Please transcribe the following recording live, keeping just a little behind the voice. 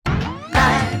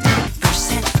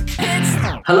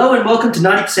Hello and welcome to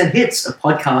 90% Hits, a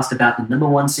podcast about the number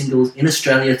one singles in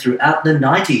Australia throughout the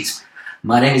 90s.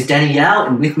 My name is Danny Yao,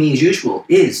 and with me as usual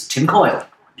is Tim Coyle.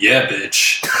 Yeah,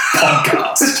 bitch.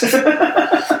 Podcast.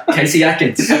 Casey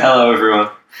Atkins. Hello, everyone.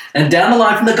 And down the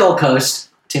line from the Gold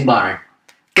Coast, Tim Byron.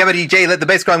 Gabbity J, let the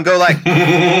bass drum go like.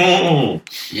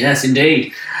 Yes,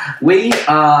 indeed. We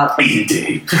are...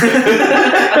 Indeed.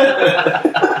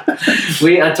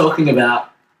 We are talking about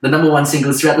the number one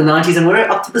singles throughout the 90s, and we're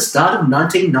up to the start of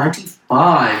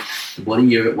 1995. What a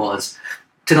year it was.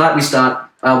 Tonight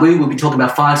we will be talking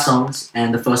about 5 songs,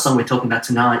 and the first song we're talking about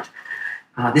tonight,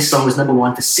 this song was number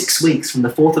one for 6 weeks from the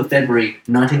 4th of February,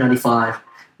 1995.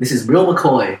 This is Real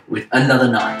McCoy with Another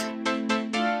Night.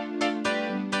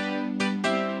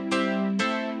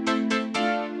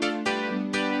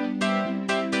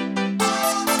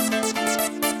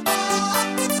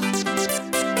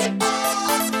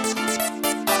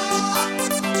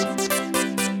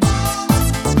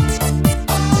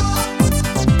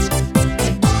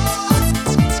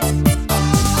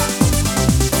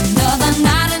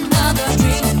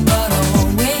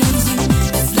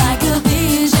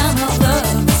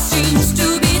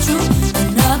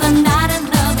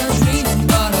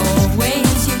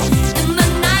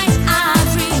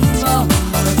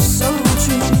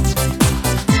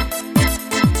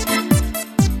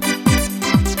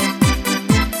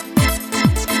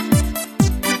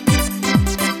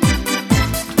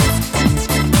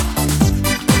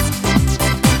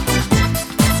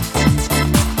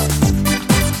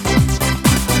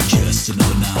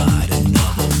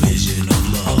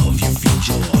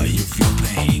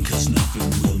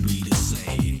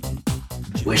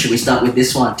 Where should we start with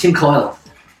this one? Tim Coyle.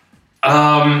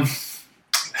 I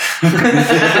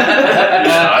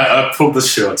pulled the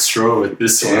short straw with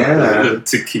this one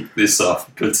to kick this off.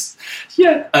 But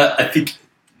I think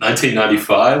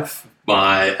 1995,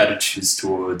 my attitudes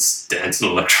towards dance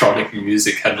and electronic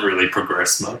music hadn't really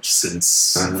progressed much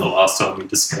since the last time we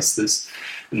discussed this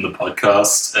in the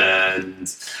podcast.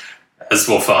 And as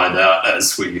we'll find out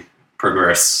as we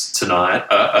progress tonight,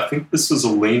 I think this was a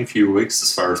lean few weeks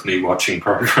as far as me watching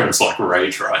programs like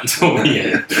Rage right until the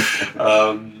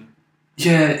end.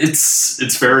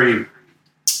 It's very...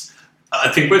 I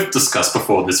think we've discussed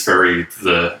before this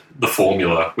the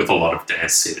formula with a lot of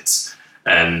dance hits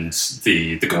and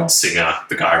the girl singer,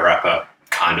 the guy rapper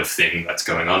kind of thing that's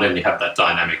going on, and you have that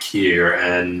dynamic here,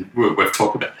 and we've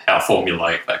talked about how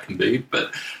formulaic that can be,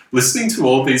 but listening to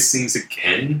all these things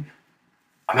again,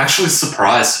 I'm actually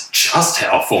surprised just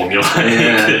how formulaic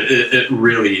it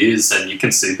really is, and you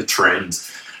can see the trend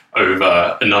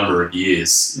over a number of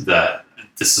years that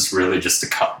this is really just a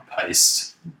cut and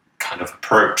paste kind of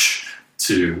approach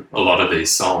to a lot of these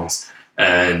songs.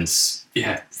 And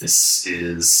this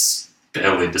is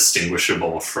barely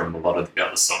distinguishable from a lot of the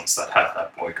other songs that have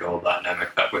that boy-girl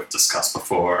dynamic that we've discussed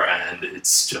before, and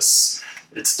it's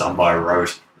done by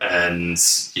rote, and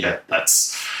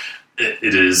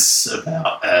it is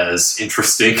about as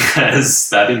interesting as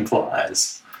that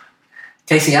implies.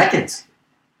 Casey Atkins.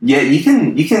 Yeah, you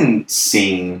can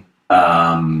sing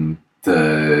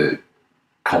the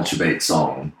Culture Beat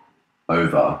song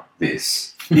over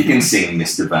this. You can sing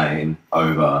Mr. Vain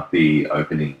over the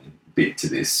opening bit to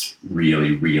this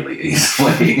really, really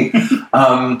easily.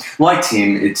 Like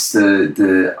Tim, it's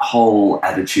the whole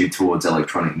attitude towards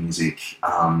electronic music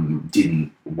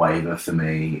didn't waver for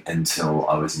me until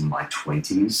I was in my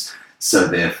 20s. So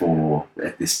therefore,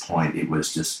 at this point, it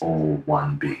was just all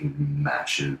one big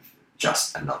mash of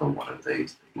just another one of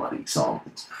these bloody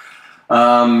songs.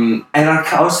 And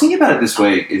I was thinking about it this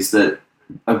week, is that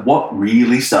what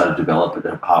really started to develop,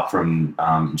 apart from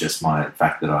just my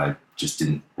fact that I just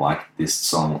didn't like this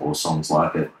song or songs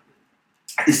like it,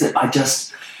 is that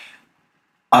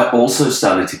I also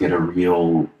started to get a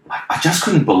real, I just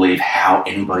couldn't believe how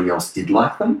anybody else did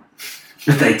like them,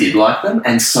 that they did like them,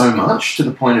 and so much, to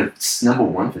the point of number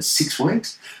one for 6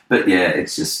 weeks. But yeah,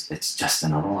 it's just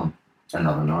another one,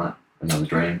 another night, another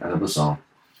dream, another song.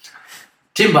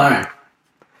 Tim Byron.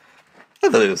 I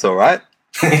thought it was all right.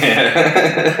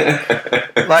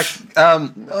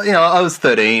 I was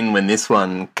 13 when this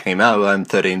one came out. I'm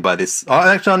 13 by this. Oh,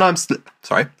 actually, no,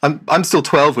 I'm still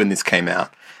 12 when this came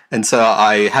out, and so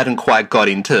I hadn't quite got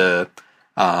into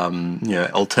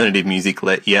alternative music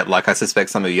yet, like I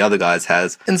suspect some of the other guys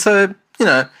has. And so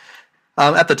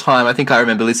at the time, I think I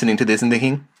remember listening to this and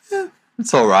thinking,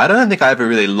 it's all right. I don't think I ever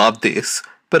really loved this.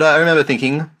 But I remember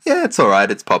thinking, yeah, it's all right,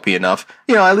 it's poppy enough.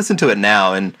 I listen to it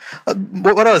now, and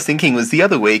what I was thinking was the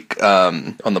other week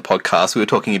on the podcast, we were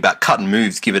talking about Cut and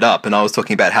Move's Give It Up, and I was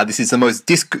talking about how this is the most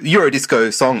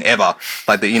Eurodisco song ever.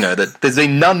 Like, that there's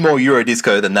been none more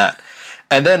Eurodisco than that.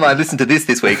 And then I listened to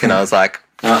this week, and I was like,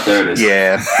 Oh, there it is.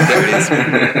 yeah, there it is.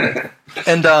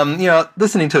 And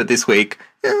listening to it this week,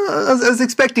 I was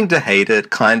expecting to hate it,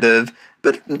 kind of,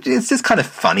 but it's just kind of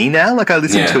funny now. Like I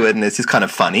listen to it, and it's just kind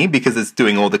of funny because it's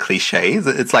doing all the cliches.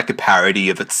 It's like a parody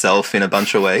of itself in a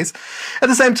bunch of ways. At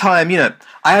the same time,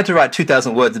 I had to write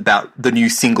 2,000 words about the new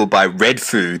single by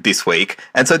Redfoo this week,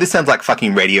 and so this sounds like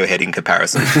fucking Radiohead in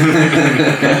comparison.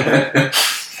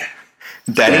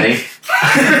 Danny?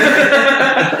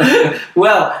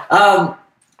 Well,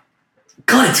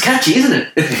 God, it's catchy,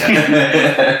 isn't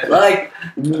it? Like,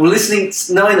 listening,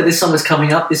 knowing that this song was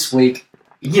coming up this week,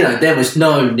 there was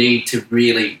no need to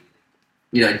really,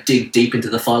 dig deep into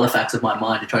the facts of my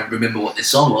mind to try and remember what this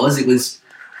song was. It was,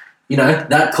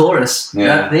 that chorus,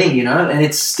 that thing, and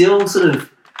it's still sort of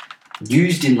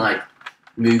used in, like,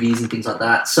 movies and things like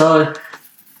that. So,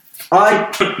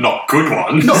 Not good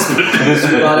ones. But,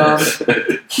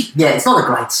 yeah, it's not a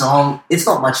great song. It's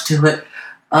not much to it.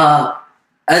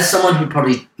 As someone who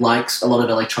probably likes a lot of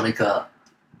electronica,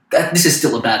 this is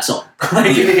still a bad song.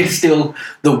 It's still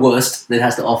the worst that it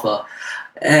has to offer.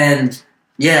 And,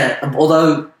 yeah,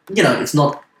 although, it's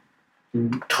not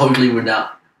totally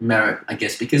without merit, I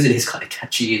guess, because it is kind of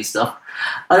catchy and stuff.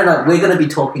 I don't know. We're going to be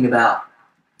talking about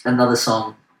another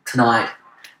song tonight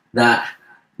that,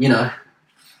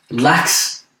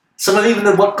 lacks some of even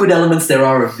what good elements there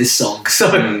are of this song. So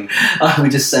I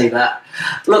would just say that.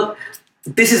 Look,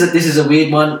 this is a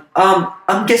weird one.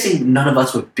 I'm guessing none of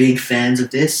us were big fans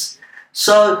of this.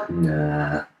 So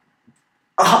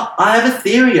I have a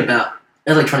theory about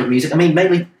electronic music. I mean,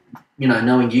 mainly,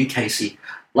 knowing you, Casey.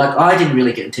 Like, I didn't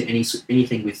really get into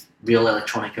anything with real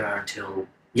electronica until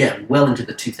well into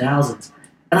the 2000s,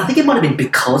 and I think it might have been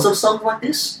because of songs like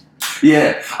this.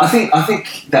 Yeah, I think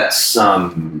that's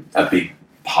a big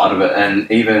part of it.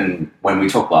 And even when we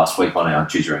talked last week on our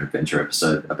Choose Your Own Adventure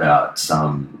episode about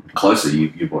Closer,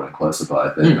 you brought in Closer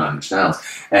by the Nine Inch Nails,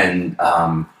 and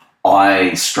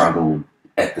I struggled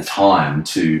at the time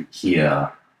to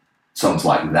hear songs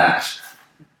like that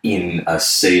in a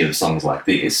sea of songs like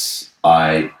this.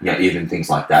 Even things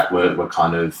like that were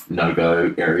kind of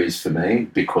no-go areas for me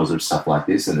because of stuff like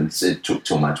this, and it took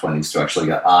till my 20s to actually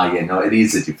go, it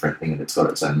is a different thing, and it's got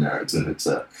its own merits, and it's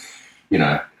you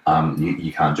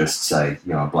can't just say,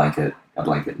 a blanket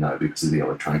no because of the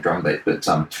electronic drum beat, but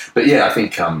yeah, I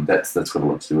think that's got a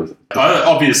lot to do with it.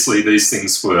 Obviously, these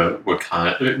things were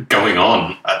kind of going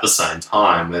on at the same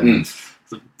time, and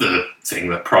the thing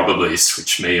that probably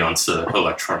switched me onto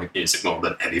electronic music more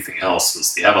than anything else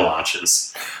was the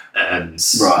Avalanches. And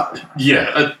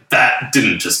that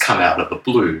didn't just come out of the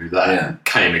blue. That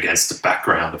came against a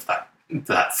background of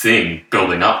that thing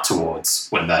building up towards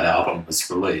when that album was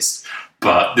released.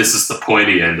 But this is the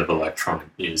pointy end of electronic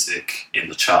music in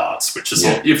the charts, which is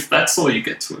if that's all you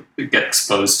get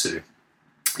exposed to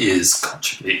is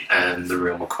Culture Beat and The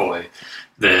Real McCoy,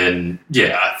 then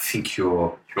I think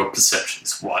your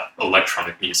perceptions of what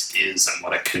electronic music is and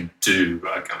what it can do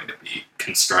are going to be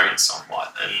constrained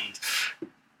somewhat. And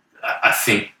I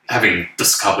think having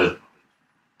discovered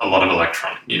a lot of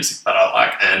electronic music that I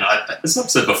like, and as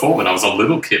I've said before, when I was a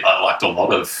little kid, I liked a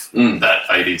lot of that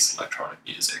 80s electronic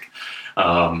music.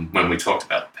 When we talked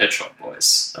about the Pet Shop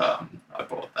Boys, I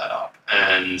brought that up.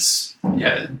 And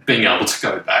being able to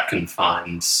go back and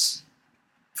find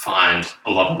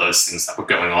a lot of those things that were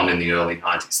going on in the early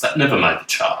 90s that never made the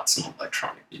charts in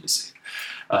electronic music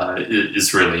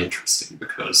is really interesting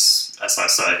because, as I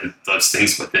say, those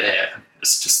things were there.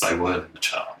 It's just they weren't in the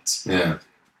charts. Yeah.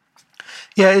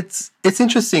 Yeah, it's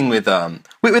interesting with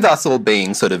us all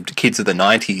being sort of kids of the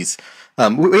 90s.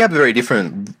 We have a very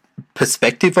different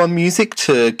perspective on music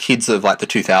to kids of like the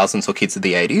 2000s or kids of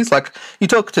the 80s. Like, you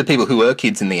talk to people who were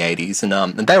kids in the 80s and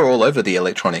they were all over the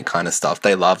electronic kind of stuff.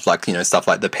 They loved stuff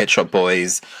like the Pet Shop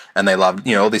Boys, and they loved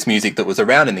all this music that was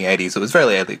around in the 80s. It was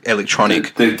very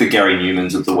electronic. The Gary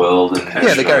Newmans of the world.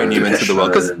 And the Gary Newmans of the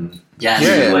world.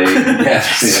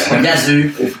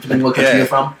 Yazoo, depending what country you're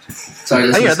from. Sorry,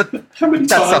 listeners. How many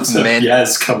times have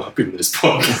Yaz come up in this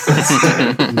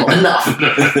podcast? Not enough.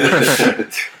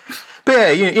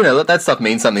 But yeah, that stuff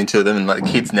means something to them, and like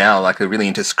kids now are really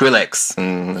into Skrillex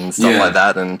and stuff like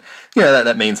that, and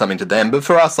that means something to them. But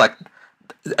for us, like,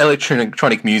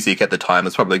 electronic music at the time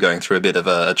was probably going through a bit of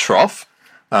a trough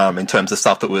in terms of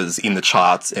stuff that was in the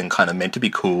charts and kind of meant to be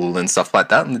cool and stuff like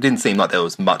that. And it didn't seem like there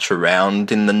was much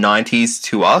around in the 90s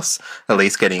to us, at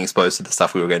least getting exposed to the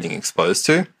stuff we were getting exposed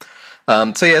to.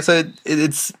 So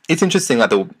it's interesting,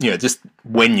 like just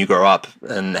when you grow up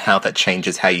and how that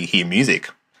changes how you hear music.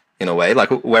 In a way, like,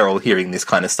 we're all hearing this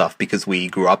kind of stuff because we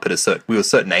grew up at we were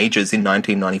certain ages in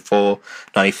 1994,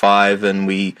 95, and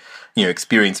we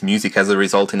experience music as a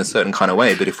result in a certain kind of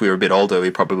way. But if we were a bit older,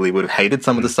 we probably would have hated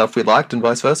some of the stuff we liked and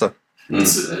vice versa.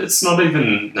 It's not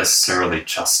even necessarily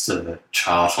just a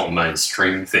chart or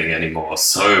mainstream thing anymore.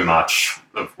 So much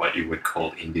of what you would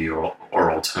call indie or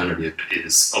alternative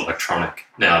is electronic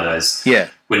nowadays. Yeah.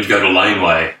 When you go to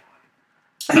Laneway,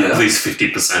 at least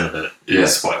 50% of it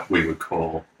is what we would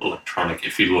call electronic.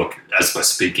 If you look, as we're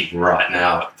speaking right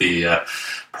now, at the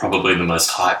probably the most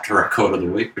hyped record of the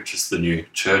week, which is the new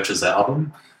Churches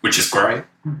album, which is great.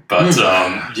 But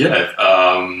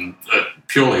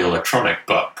purely electronic,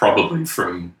 but probably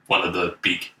from one of the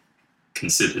big,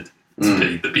 considered to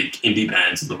be the big indie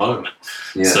bands at the moment.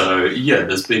 Yeah. So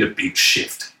there's been a big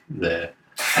shift there.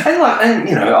 And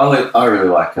I really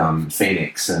like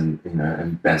Phoenix and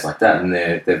and bands like that, and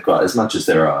they've got, as much as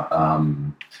there are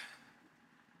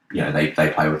they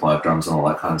play with live drums and all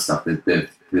that kind of stuff.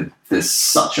 There's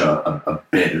such a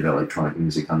bed of electronic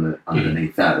music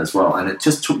underneath that as well, and it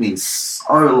just took me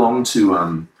so long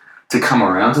to come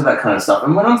around to that kind of stuff.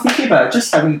 And when I'm thinking about it,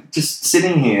 just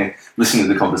sitting here listening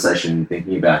to the conversation and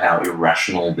thinking about how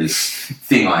irrational this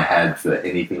thing I had for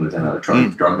anything with an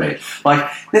electronic drum beat,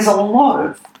 like there's a lot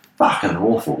of fucking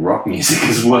awful rock music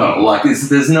as well. Like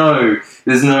there's no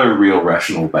real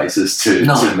rational basis to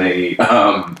me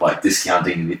like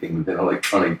discounting anything with an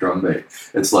electronic drum beat.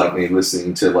 It's like me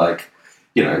listening to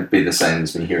be the same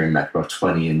as me hearing Matchbox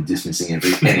 20 and dismissing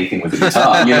anything with a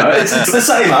guitar. It's the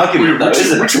same argument, though,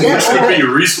 isn't it? Which would be a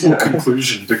reasonable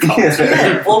conclusion to come to.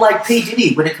 Yeah, or like P.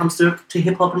 Diddy when it comes to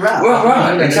hip hop and rap. Well,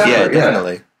 right, exactly. Yeah,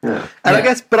 definitely. Yeah. And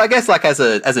I guess like as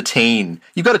a teen,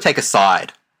 you've got to take a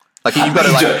side. Like you've got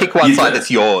to pick one side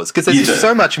that's yours, because there's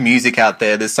so much music out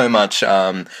there. There's so much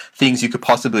things you could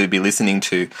possibly be listening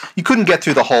to. You couldn't get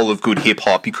through the whole of good hip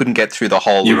hop. You couldn't get through the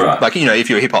whole if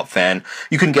you're a hip hop fan,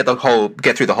 you couldn't get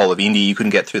through the whole of indie. You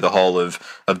couldn't get through the whole of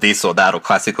this or that or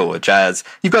classical or jazz.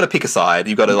 You've got to pick a side.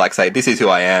 You've got to say, this is who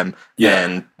I am,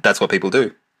 and that's what people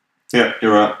do. Yeah,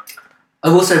 you're right. I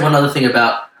will say one other thing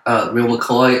about Real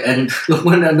McCoy, and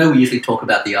when I know we usually talk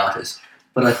about the artist,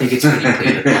 but I think it's pretty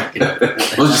clear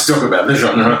that, we'll just talk about the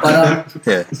genre.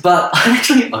 But I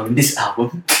actually own this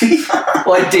album.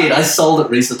 Well, I did. I sold it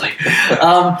recently.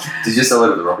 Did you sell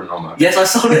it at the Rock and Roll Market? Yes, I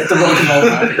sold it at the Rock and Roll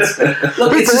Market.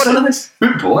 Look, it's just one of those.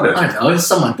 Who bought it? I don't know.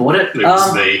 Someone bought it. It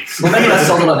was me. Well, maybe I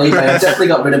sold it on eBay. I definitely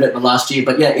got rid of it in the last year.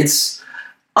 But yeah,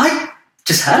 I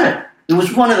just had it. It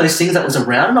was one of those things that was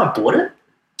around, and I bought it.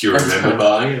 Do you remember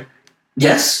buying it?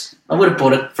 Yes. I would have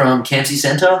bought it from Campsie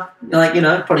Centre,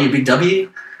 probably a big W,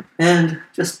 and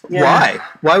just Why?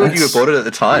 Why would you have bought it at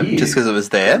the time? Weird. Just because it was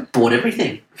there? Bought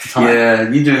everything. Yeah,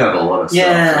 you do have a lot of stuff.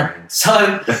 Yeah, so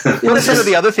what are some of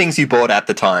the other things you bought at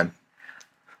the time?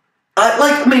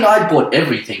 I bought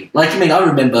everything. I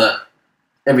remember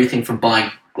everything from buying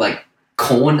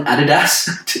Korn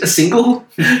Adidas to a single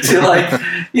to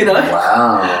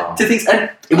wow, to things, and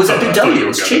it was a big W. It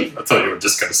was cheap. I thought you were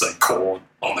just going to say corn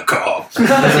on the cob,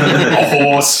 a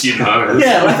horse,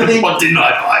 Yeah, what didn't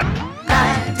I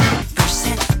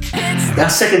buy? Our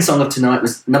second song of tonight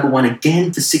was number one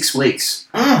again for 6 weeks.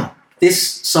 This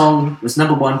song was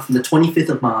number one from the 25th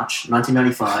of March,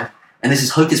 1995, and this is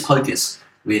Hocus Pocus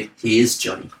with Here's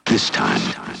Johnny. This time,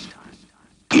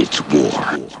 it's war.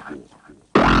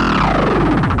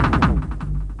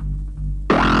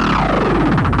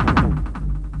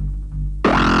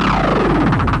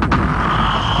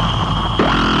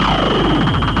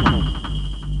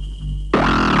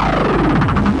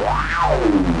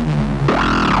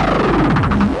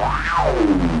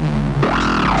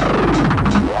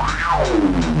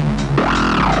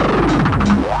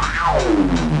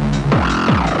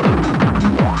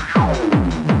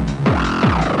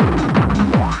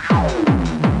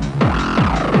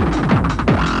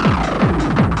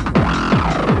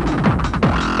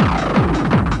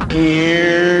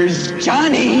 Here's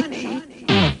Johnny.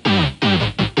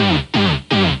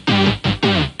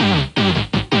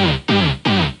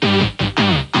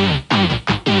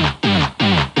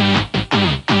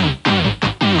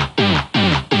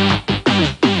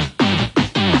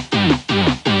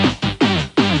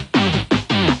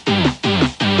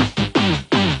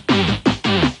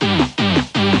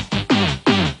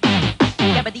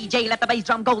 DJ, let the bass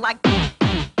drum go like.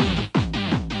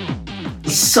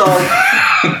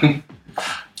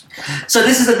 So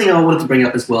this is the thing I wanted to bring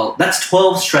up as well. That's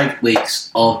 12 straight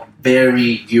weeks of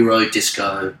very Euro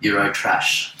disco, Euro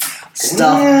trash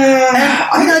stuff. Yeah,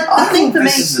 And, I think for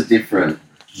this me, is a different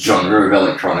genre of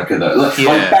electronica, though. Like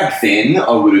back then,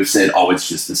 I would have said, "Oh, it's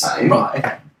just the same." right?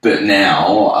 Okay. But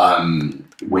now,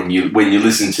 when you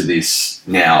listen to this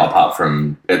now, apart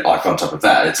from on top of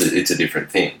that, it's a different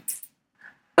thing.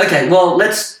 Okay, well,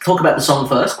 let's talk about the song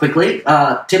first, quickly.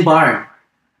 Tim Byron,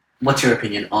 what's your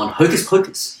opinion on Hocus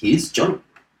Pocus? Here's Johnny.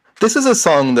 This is a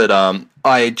song that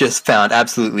I just found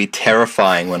absolutely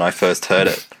terrifying when I first heard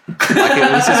it. Like,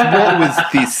 it was just, what was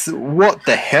this? What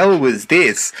the hell was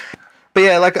this? But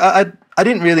yeah, like, I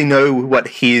didn't really know what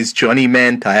Here's Johnny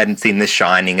meant. I hadn't seen The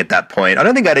Shining at that point. I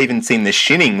don't think I'd even seen The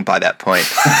Shinning by that point.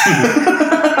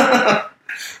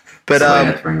 But So I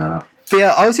had to bring that up.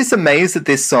 yeah, I was just amazed that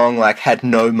this song like had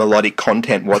no melodic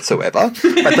content whatsoever.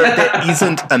 Like, there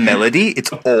isn't a melody;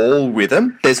 it's all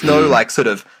rhythm. There's no like sort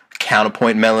of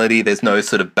counterpoint melody. There's no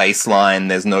sort of bass line.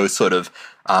 There's no sort of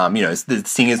the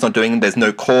singer's not doing. There's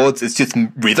no chords. It's just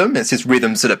rhythm. It's just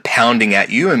rhythm sort of pounding at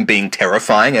you and being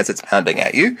terrifying as it's pounding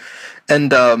at you.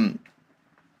 And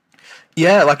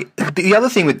yeah, like the other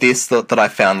thing with this that I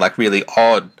found like really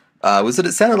odd was that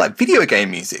it sounded like video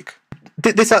game music.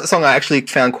 This song I actually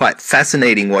found quite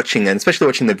fascinating watching, and especially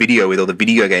watching the video with all the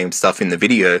video game stuff in the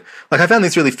video. Like, I found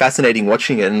this really fascinating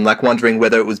watching it and like wondering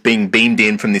whether it was being beamed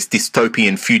in from this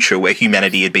dystopian future where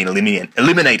humanity had been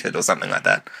eliminated or something like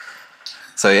that.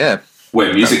 So yeah.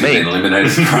 Where music has been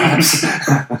eliminated, perhaps.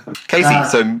 Casey,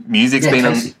 so music's been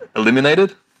Casey.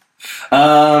 eliminated?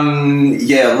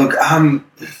 Yeah, look, kind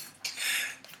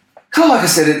of like I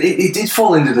said, it did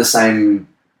fall into the same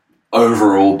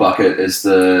overall bucket as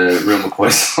the Real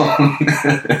McCoy song.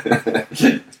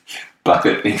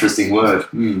 Bucket, interesting word.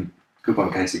 Good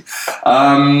one, Casey.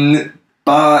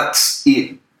 But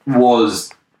it was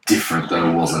different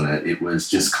though, wasn't it? It was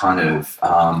just kind of,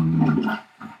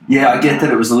 yeah, I get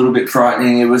that it was a little bit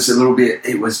frightening. It was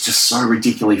just so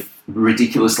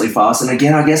ridiculously fast. And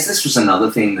again, I guess this was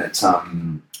another thing that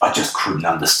I just couldn't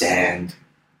understand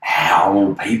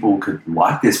how people could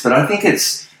like this. But I think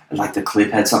it's like the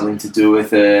clip had something to do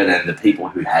with it, and the people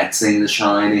who had seen The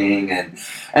Shining, and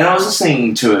I was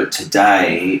listening to it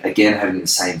today, again having the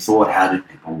same thought, how did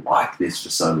people like this for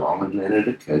so long? And then it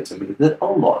occurred to me that a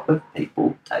lot of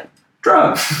people take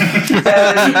drugs.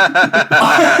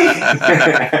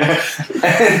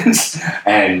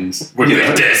 and We've you been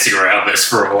know, dancing around this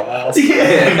for a while.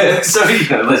 yeah, so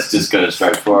let's just go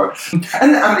straight for it,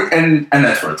 and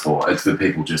that's what it's for. It's for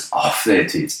people just off their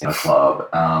tits in a club,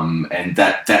 and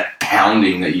that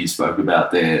pounding that you spoke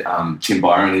about there, Tim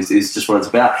Byron, is just what it's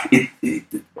about.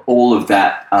 All of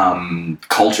that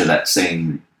culture that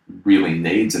scene really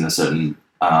needs, in a certain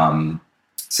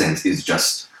sense, is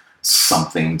just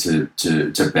something to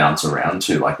bounce around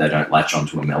to. Like, they don't latch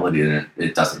onto a melody, and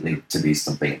it doesn't need to be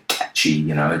something catchy,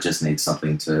 it just needs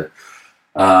something to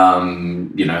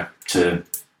to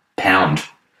pound,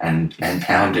 and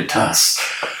pound it does.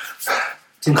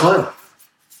 Tim Clover.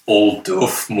 All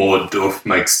doof, more doof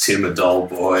makes Tim a dull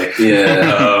boy.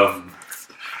 Yeah.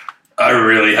 I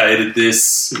really hated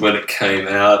this when it came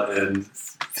out, and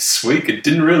this week it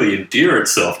didn't really endear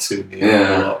itself to me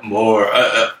a lot more.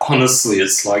 Honestly,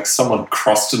 it's like someone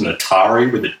crossed an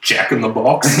Atari with a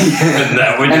jack-in-the-box, and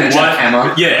that when And you a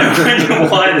jackhammer. when you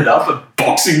line it up, a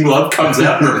boxing glove comes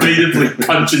out and repeatedly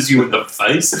punches you in the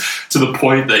face to the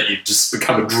point that you just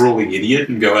become a drooling idiot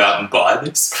and go out and buy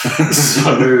this.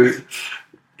 So,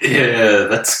 yeah,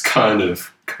 that's kind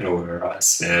of where I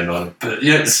stand on it. But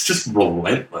yeah, it's just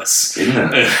relentless,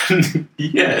 Isn't it? And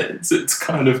yeah, it's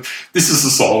kind of, this is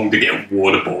a song to get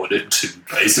waterboarded to,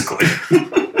 basically.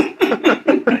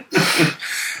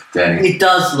 Danny. It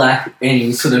does lack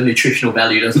any sort of nutritional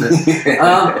value, doesn't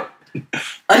it?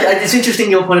 It's interesting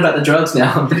your point about the drugs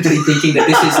now. I'm actually thinking that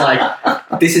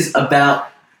this is about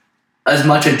as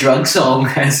much a drug song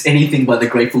as anything by the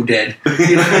Grateful Dead.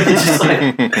 It's just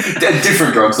like,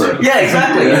 Different drugs, though. yeah,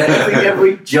 exactly.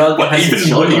 Every drug But has its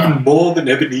genre. even more than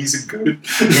Ebenezer Good.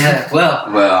 Yeah,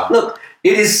 well, Well, look,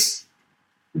 it is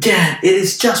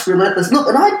just relentless. Look,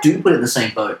 and I do put it in the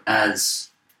same boat as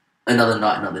Another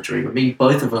Night, Another Dream. I mean,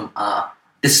 both of them are,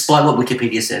 despite what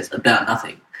Wikipedia says, about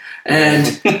nothing. And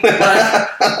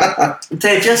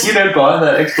they're just... you don't buy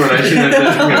that explanation of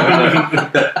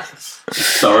that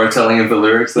thorough telling of the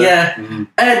lyrics there? Yeah,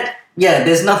 and yeah,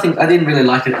 there's nothing. I didn't really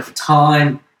like it at the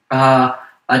time. I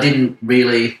didn't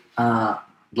really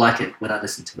like it when I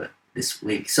listened to it this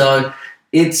week. So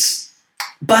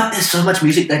but there's so much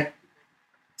music that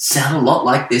sound a lot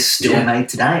like this still made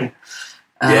today.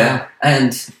 Yeah.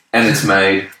 And it's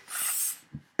made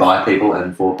by people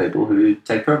and for people who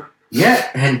take drugs. yeah,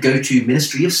 and go to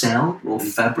Ministry of Sound or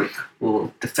Fabric or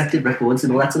Defected Records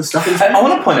and all that sort of stuff. I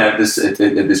want to point out this at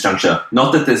this juncture,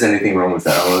 not that there's anything wrong with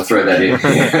that. I want to throw that in.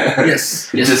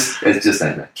 Yes. It's just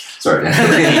saying that. Sorry.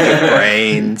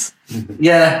 Brains.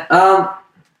 Yeah.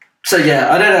 So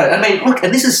yeah, I don't know. I mean, look,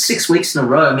 and this is 6 weeks in a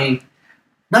row. I mean,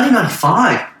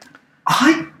 1995.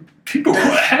 I People were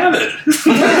hammered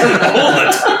all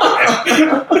the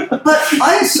time. But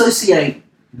I associate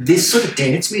this sort of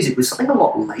dance music with something a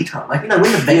lot later. Like, you know,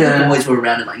 when the Vega Boys were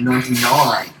around in like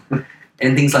 99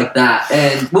 and things like that.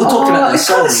 And we'll talk about those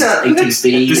songs,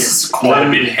 ATB. This is quite a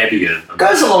bit heavier. Than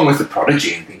Goes along with the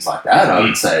Prodigy and things like that, I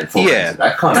would say. Yeah.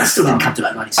 That kind That of still didn't stuff. come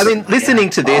to about I 97. mean, listening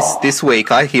to this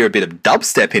week, I hear a bit of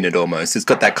dubstep in it almost. It's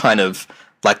got that kind of,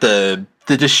 like the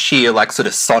just sheer, like, sort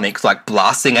of sonic, like,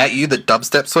 blasting at you that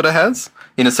dubstep sort of has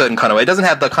in a certain kind of way. It doesn't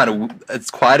have the kind of,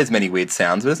 it's quite as many weird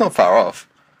sounds, but it's not far off.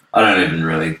 I don't even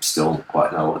really still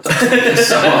quite know what that is.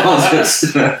 So I'll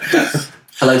just...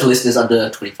 Hello to listeners under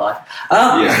 25.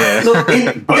 Yeah. Look,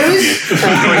 Both there of is... you.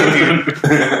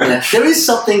 Yeah, there is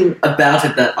something about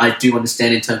it that I do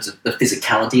understand in terms of the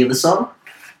physicality of the song,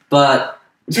 but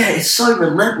yeah, it's so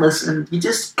relentless, and you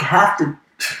just have to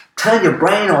turn your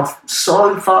brain off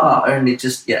so far, and it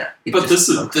just But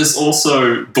there's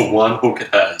also the one hook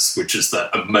it has, which is that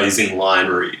amazing line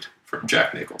read from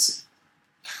Jack Nicholson.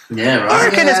 yeah, I right.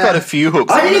 reckon it's got a few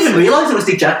hooks. I didn't even honestly. realise it was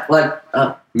Nick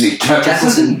Nick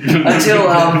Jackson until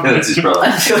That's his brother.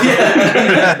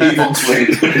 Evil twin.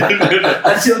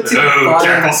 until Tim No,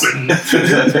 Byron Jackelson.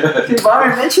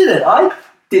 mentioned it. I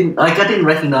didn't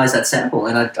recognise that sample,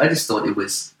 and I just thought it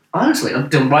was, honestly,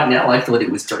 until right now, I thought it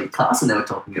was Johnny Carson they were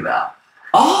talking about.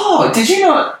 Oh, did you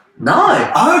not?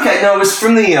 No. Oh, okay. No, it was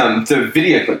from the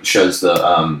video clip that shows the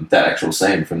that actual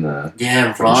scene from the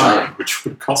Yeah, from the right. show. Which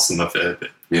would cost them a fair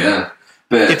bit. Yeah,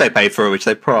 but If they paid for it, which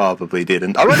they probably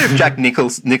didn't. I wonder if Jack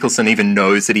Nicholson even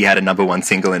knows that he had a #1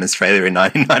 single in Australia in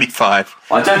 1995.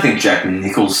 I don't think Jack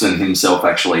Nicholson himself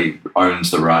actually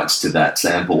owns the rights to that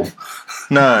sample.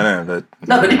 No, but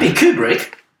No, but it'd be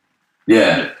Kubrick.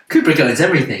 Yeah, Kubrick owns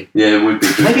everything. yeah, it would be.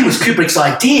 Maybe it was Kubrick's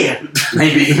idea.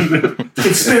 Maybe.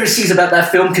 Conspiracies about that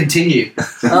film continue.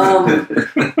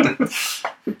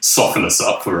 Soften us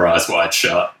up for Eyes Wide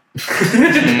Shut.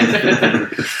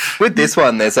 with this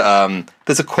one, there's a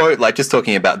quote, like, just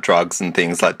talking about drugs and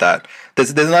things like that. There's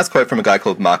a nice quote from a guy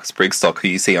called Marcus Brigstock, who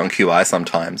you see on QI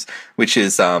sometimes, which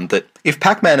is that if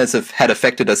Pac-Man had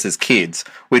affected us as kids,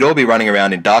 we'd all be running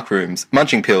around in dark rooms,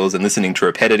 munching pills and listening to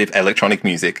repetitive electronic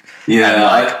music. Yeah, And,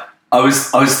 like, I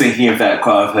was thinking of that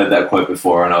quote. I've heard that quote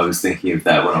before, and I was thinking of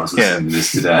that when I was listening to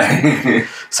this today.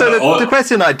 So the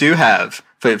question I do have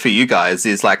for you guys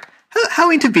is, like, how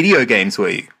into video games were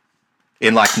you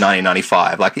in, like,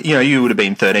 1995? Like, you know, you would have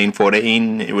been 13,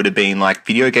 14. It would have been, like,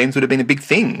 video games would have been a big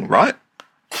thing, right?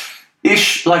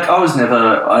 Ish, like I was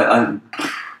never,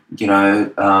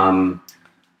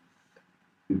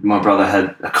 my brother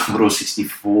had a Commodore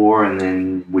 64, and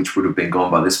then which would have been gone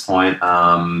by this point.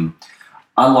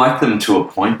 I liked them to a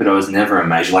point, but I was never a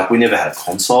major. Like, we never had a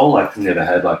console. Like, we never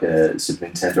had like a Super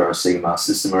Nintendo or a Sega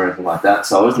Master System or anything like that.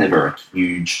 So I was never a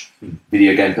huge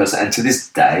video game person, and to this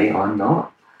day, I'm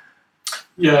not.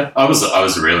 Yeah, I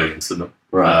was really into them.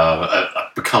 Right.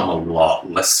 I've become a lot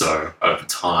less so over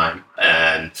time,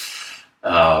 and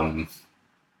I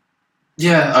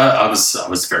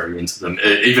was very into them,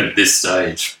 even at this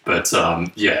stage. But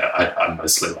I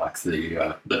mostly like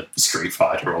the Street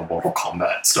Fighter or Mortal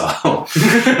Kombat style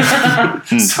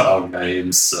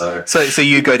games. So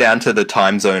you go down to the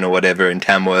time zone or whatever in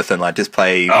Tamworth and, like, just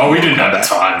play. Oh, we didn't have Kombat.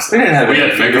 times. We didn't have We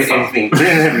had anything. Mega Fun. We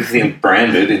didn't have anything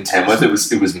branded in Tamworth. It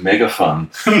was mega fun.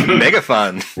 Mega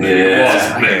fun. It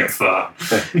Yeah. was mega fun.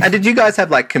 And did you guys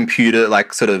have, like, computer,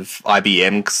 like, sort of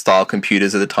IBM style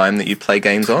computers at the time that you play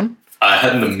games on? I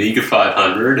had an Amiga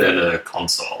 500 and a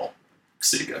console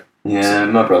Sega. Yeah,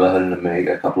 my brother had an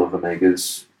Amiga, a couple of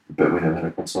Amigas, but we never had a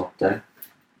console. Dave?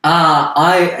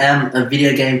 I am a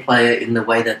video game player in the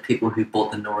way that people who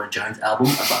bought the Nora Jones album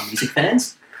are music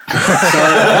fans. I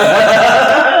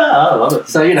love it.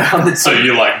 So, you know, I'm the So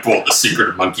you bought The Secret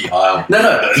of Monkey Isle?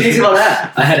 No, here's what I had.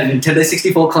 I had a Nintendo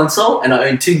 64 console, and I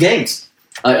owned 2 games.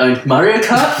 I owned Mario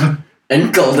Kart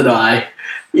and GoldenEye.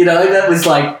 You know, that was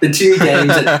like the 2 games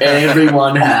that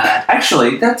everyone had.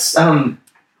 Actually, that's now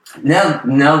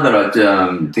that I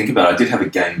think about it, I did have a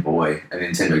Game Boy, a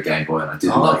Nintendo Game Boy, and I did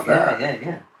love that.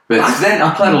 Yeah. But then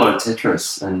I played a lot of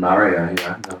Tetris and Mario. You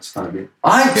know, that was kind of good.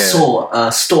 I Yeah. saw a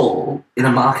stall in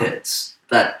a market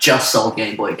that just sold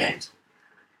Game Boy games,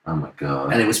 Oh my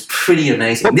god! and it was pretty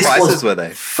amazing. What This prices was, were they?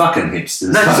 Fucking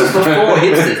hipsters. No, this was before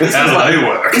hipsters. This How was do like they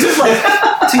work? This was like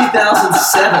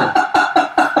 2007.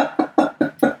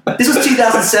 This was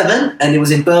 2007, and it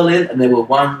was in Berlin, and they were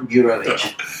 €1 each.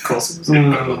 Of course it was in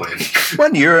Berlin.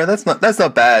 €1. That's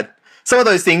not bad. Some of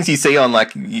those things you see on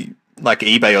like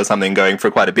eBay or something going for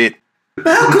quite a bit. But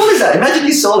how cool is that? Imagine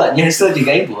you saw that and you still had your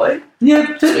Game Boy.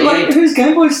 Yeah, but, like whose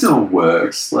Game Boy still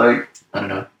works? Like, I don't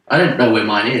know. I don't know where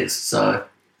mine is, so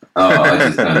Oh, I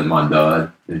just know that mine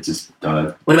died. It just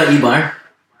died. What about you, Byron?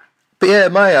 But yeah,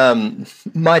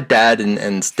 my dad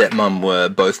and stepmom were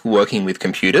both working with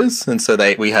computers, and so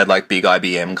we had like big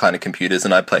IBM kind of computers,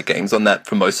 and I'd play games on that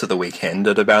for most of the weekend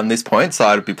at around this point. So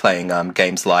I'd be playing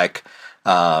games like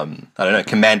I don't know,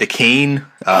 Commander Keen,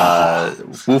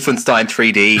 Wolfenstein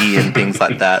 3D, and things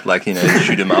like that, like, you know,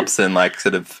 shoot 'em ups and like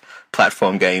sort of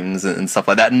platform games and stuff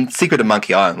like that. And Secret of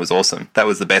Monkey Island was awesome. That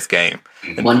was the best game.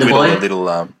 And Wonder with all Boy? the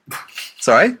little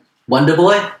sorry, Wonder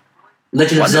Boy?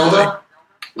 Legend of Wonder Zelda?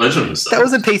 Legend of Zelda. that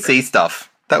was the PC stuff.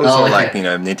 That was all okay. like, you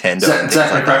know, Nintendo. Zack- and things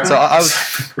Zack like that. McCracken? So I was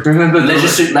Remember Leisure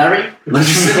Suit Larry?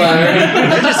 Leisure Suit Larry?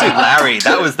 Leisure Suit Larry.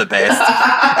 That was the best.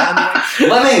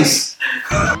 Lemmings.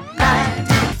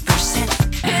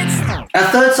 Our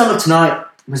third song of tonight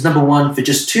was number 1 for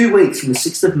just 2 weeks from the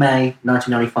 6th of May,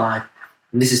 1995.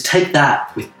 And this is Take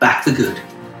That with Back for Good.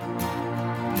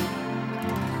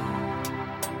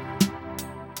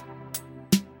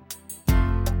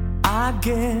 I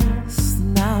guess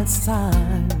now it's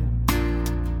time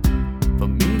for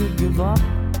me to give up.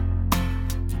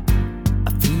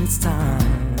 I feel it's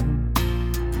time.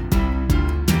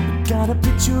 Got a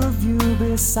picture of you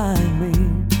beside me.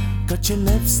 Got your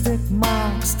lipstick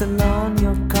mark still on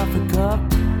your coffee cup.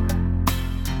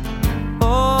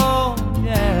 Oh,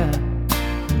 yeah.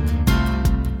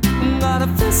 Got a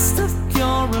fist of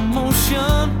pure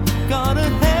emotion. Got a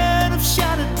head of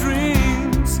shattered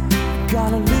dreams.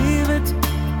 Gotta leave it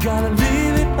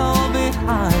all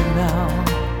behind now.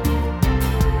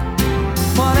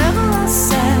 Whatever I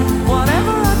said,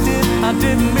 whatever I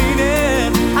didn't mean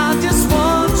it. I just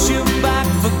want you back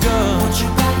for good. Want you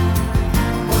back,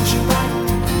 want you back,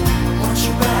 want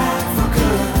you back for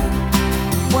good.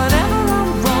 Whenever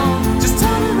I'm wrong, just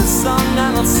tell me the song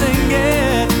and I'll sing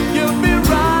it. You'll be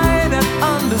right and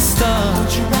understood.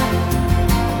 Want you back,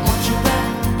 want you back,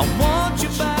 I want you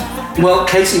back for good. Well,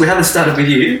 Casey, we haven't started with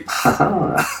you.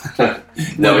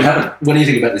 No, we haven't. What do you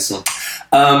think about this song?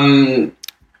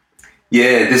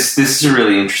 Yeah, this is a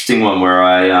really interesting one where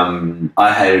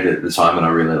I hated it at the time and I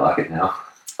really like it now.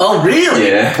 Oh, really?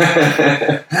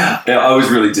 Yeah. Yeah, I was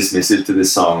really dismissive to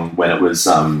this song when it was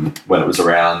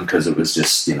around, because it was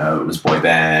just, you know, it was boy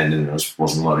band and there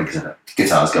wasn't a lot of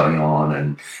guitars going on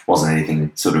and wasn't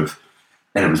anything sort of,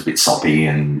 and it was a bit soppy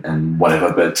and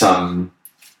whatever. But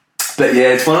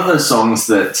yeah, it's one of those songs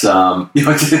that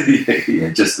yeah,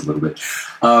 just a little bit.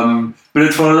 But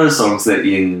it's one of those songs that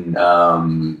in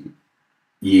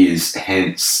years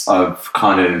hence I've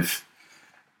kind of,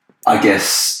 I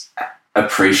guess,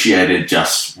 appreciated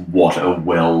just what a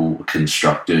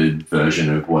well-constructed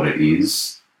version of what it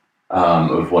is,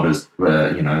 of what is,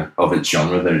 you know, of its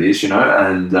genre that it is, you know,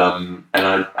 and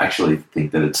I actually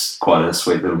think that it's quite a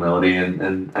sweet little melody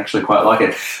and actually quite like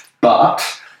it. But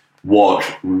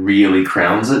what really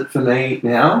crowns it for me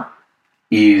now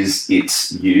is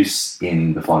its use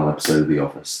in the final episode of The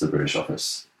Office, The British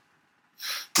Office.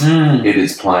 It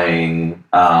is playing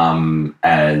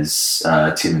as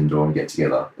Tim and Dawn get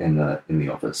together in the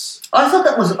office. I thought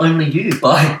that was Only You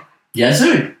by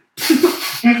Yazoo.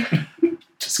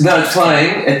 No, it's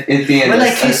playing at the end When they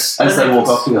as kiss- they when they walk kiss.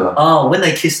 off together. Oh, when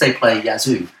they kiss, they play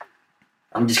Yazoo.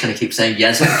 I'm just going to keep saying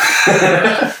Yazoo.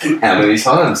 How many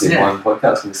times in one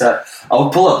podcast can we say? I'll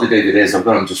pull up the DVDs. I've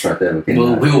got them just right there. We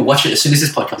We will watch it as soon as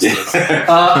this podcast is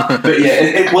over. but yeah,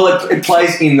 it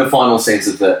plays in the final scenes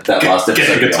of that last Get episode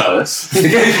the of The guitars.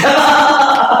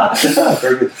 Office.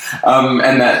 Very good.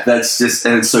 And that's just,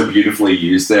 and it's so beautifully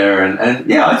used there. And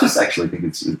yeah, I just actually think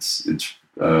it's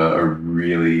a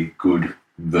really good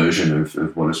version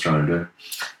of what it's trying to do.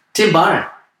 Tim Byron.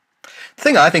 The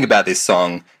thing I think about this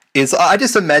song is I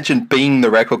just imagine being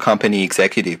the record company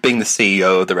executive, being the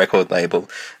CEO of the record label,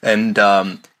 and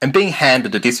being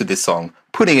handed a disc with this song,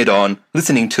 putting it on,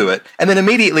 listening to it, and then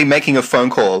immediately making a phone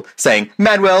call saying,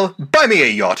 "Manuel, buy me a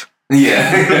yacht."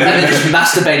 Yeah. And then just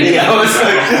masturbating.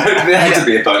 There had to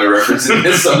be a boner reference in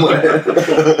there somewhere.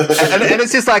 and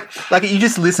it's just like you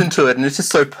just listen to it, and it's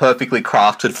just so perfectly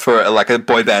crafted for like a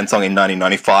boy band song in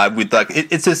 1995. With like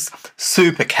it's just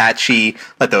super catchy,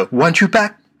 like the "Want You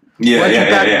Back."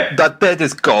 Yeah. But they're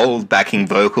just gold backing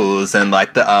vocals, and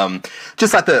like the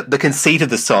just like the conceit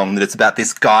of the song, that it's about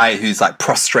this guy who's like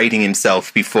prostrating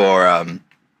himself before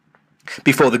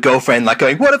the girlfriend, like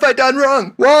going, "What have I done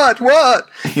wrong? What?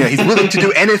 You know, he's willing to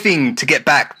do anything to get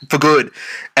back for good."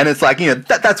 And it's like, you know,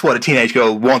 that's what a teenage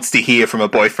girl wants to hear from a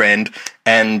boyfriend,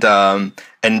 and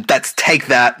that's Take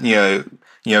That. You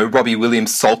know, Robbie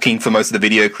Williams sulking for most of the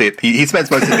video clip. He spends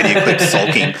most of the video clip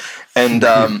sulking, and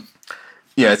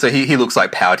Yeah, so he looks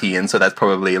like pouty, and so that's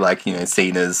probably like, you know,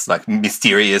 seen as like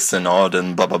mysterious and odd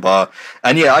and blah blah blah.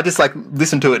 And yeah, I just like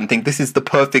listen to it and think this is the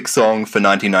perfect song for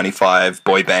 1995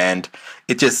 boy band.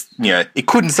 It just, you know, it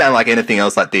couldn't sound like anything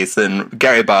else like this. And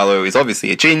Gary Barlow is obviously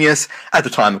a genius. At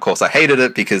the time, of course, I hated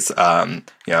it because you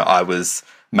know, I was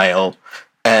male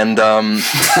and not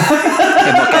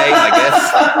gay, I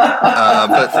guess.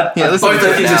 But yeah, listening Both to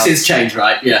those it things now, have since changed,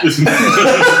 right? Yeah.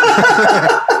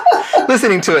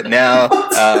 listening to it now,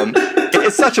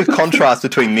 it's such a contrast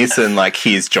between this and like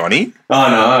Here's Johnny. Oh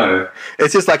no.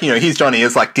 It's just like, you know, Here's Johnny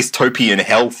is like dystopian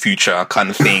hell future kind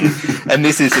of thing, and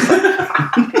this is just like,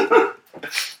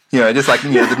 you know, just like,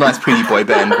 you know, the nice pretty boy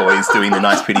band boys doing the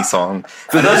nice pretty song.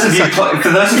 For those of you playing at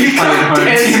home,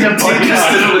 Tim just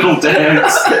did a little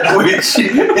dance, which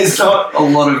is not a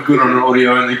lot of good on an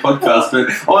audio-only podcast, but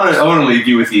I want to leave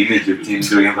you with the image of Tim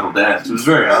doing a little dance. It was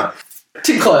very hard.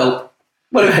 Tim Coyle,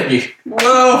 what about you?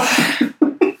 Well,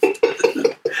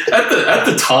 at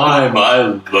the time, I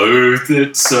loathed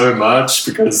it so much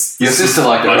because Your sister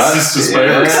liked it, my right? sister's Yeah.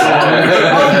 favorite song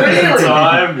Oh, really? at the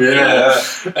time. Yeah.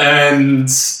 And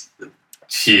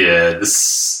yeah,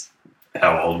 this.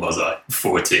 How old was I?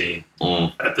 14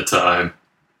 at the time.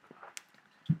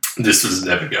 This was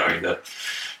never going to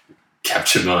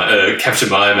capture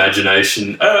my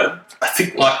imagination. I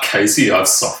think, like Casey, I've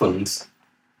softened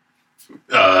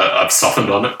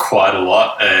on it quite a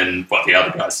lot, and what the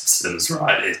other guys have said is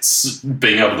right. It's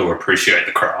being able to appreciate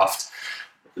the craft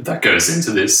that goes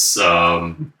into this.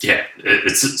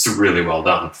 It's really well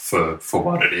done for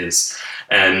what it is.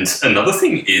 And another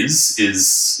thing is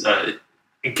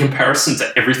in comparison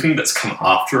to everything that's come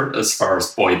after it, as far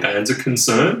as boy bands are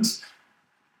concerned,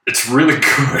 it's really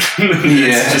good.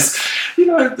 It's just, you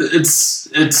know,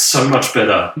 it's so much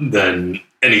better than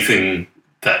anything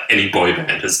that any boy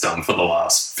band has done for the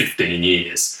last 15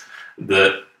 years,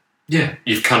 that, yeah,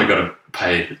 you've kind of got to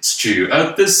pay its due.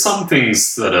 There's some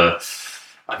things that are,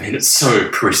 I mean, it's so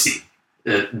prissy.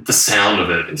 The sound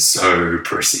of it is so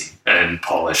prissy and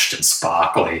polished and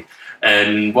sparkly.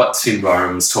 And what Tim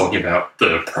Byron was talking about,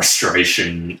 the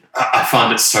prostration, I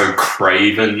find it so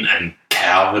craven and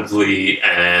cowardly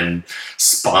and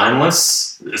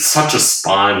spineless. It's such a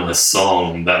spineless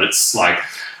song that it's like,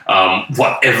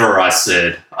 whatever I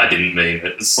said, I didn't mean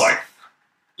it. It's like,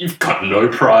 you've got no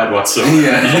pride whatsoever.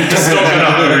 Yeah. You're just not going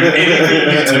to own anything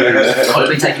you do.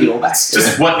 Totally taking it all back.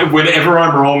 Just whenever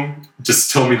I'm wrong,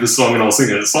 just tell me the song and I'll sing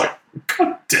it. It's like,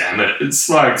 God damn it. It's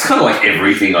like... It's kind of like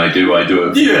everything I do. Yeah,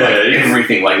 like yeah.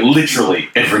 everything, like literally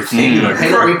everything. You know,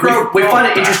 Hey, look, we find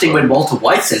it interesting when Walter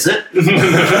White says it.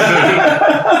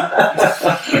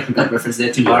 That reference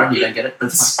there, Tim Byron, you don't get it.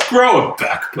 That's Just grow a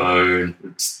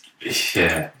backbone.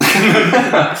 Yeah.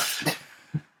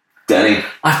 Danny.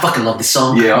 I fucking love this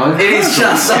song. Yeah. It is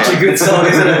just such a good song,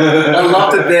 isn't it? I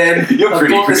loved it then. You're I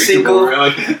pretty bought the predictable, single.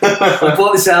 really. I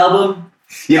bought this album.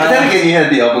 Yeah, but then again, you had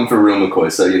the album for Real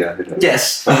McCoy, so you know.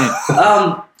 Yes.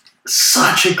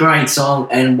 Such a great song,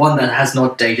 and one that has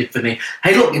not dated for me.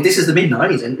 Hey, look, this is the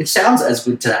mid-90s, and it sounds as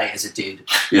good today as it did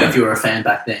if you were a fan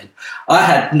back then. I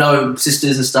had no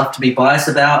sisters and stuff to be biased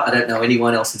about. I don't know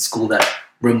anyone else in school that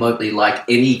remotely liked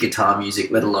any guitar music,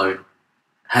 let alone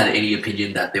had any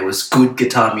opinion that there was good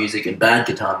guitar music and bad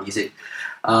guitar music.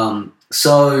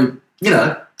 So, you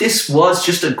know, this was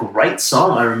just a great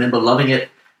song. I remember loving it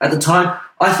at the time.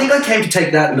 I think I came to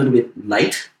take that a little bit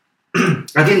late.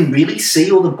 I didn't really see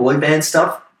all the boy band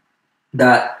stuff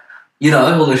that, you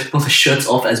know, all the shirts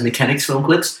off as mechanics film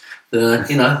clips, all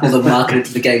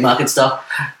the gay market stuff.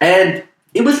 And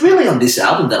it was really on this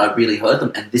album that I really heard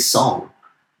them, and this song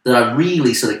that I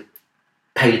really sort of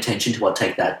paid attention to what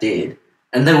Take That did.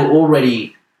 And they were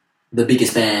already the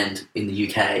biggest band in the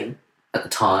UK at the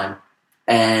time,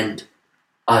 and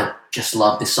I just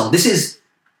love this song. This is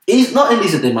not only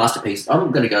is it their masterpiece,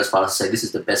 I'm going to go as far as to say this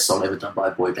is the best song ever done by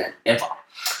a boy band ever.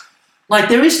 Like,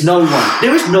 there is no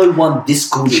one this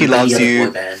good She in Loves any You.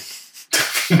 other boy band.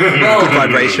 Well,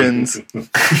 Vibrations.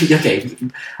 okay,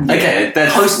 Yeah,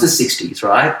 that's- post the 60s,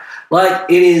 right? Like,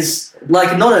 it is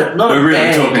like not a We're really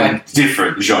band, talking like,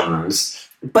 different genres.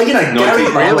 but you know, Gary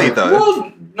really, Barlow- though.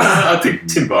 Well, I think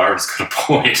Tim Byron's got a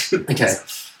point. Okay.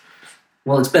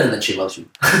 Well, it's better than She Loves You.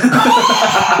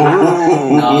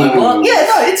 Ooh.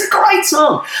 It's a great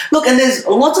song. Look, and there's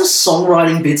lots of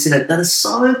songwriting bits in it that are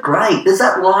so great. There's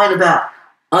that line about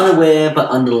unaware but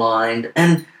underlined,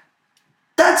 and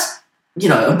that's, you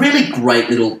know, a really great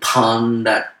little pun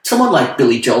that someone like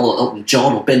Billy Joel or Elton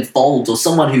John or Ben Folds or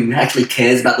someone who actually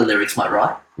cares about the lyrics might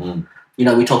write. Mm. You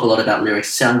know, we talk a lot about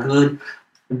lyrics sound good.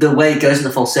 The way it goes in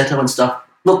the falsetto and stuff.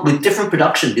 Look, with different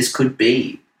production, this could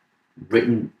be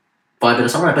written by a better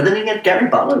songwriter. But then again, Gary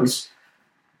Barlow is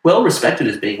well respected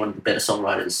as being one of the better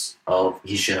songwriters of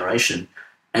his generation,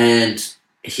 and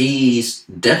he's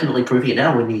definitely proving it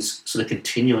now when he's sort of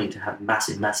continuing to have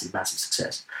massive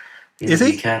success in Is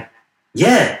the he? UK.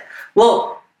 Yeah.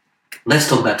 Well, let's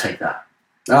talk about Take That.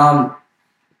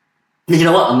 You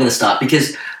know what? I'm going to start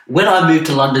because when I moved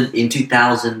to London in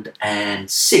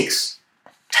 2006,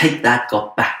 Take That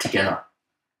got back together.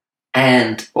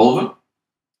 And All of them?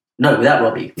 no, without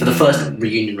Robbie, for the first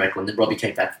reunion record, and then Robbie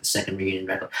came back for the second reunion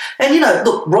record. And,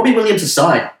 look, Robbie Williams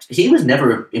aside, he was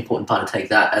never an important part of Take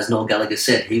That. As Noel Gallagher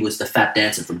said, he was the fat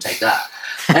dancer from Take That.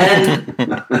 And,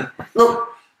 look,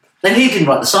 and he didn't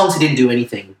write the songs, he didn't do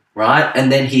anything, right?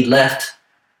 And then he left.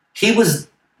 He was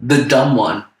the dumb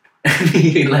one. And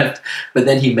he left, but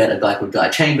then he met a guy called Guy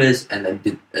Chambers and then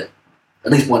did at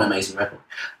least one amazing record.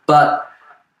 But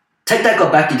Take That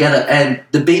got back together, and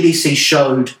the BBC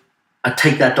showed a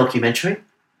Take That documentary.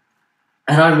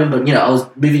 And I remember, I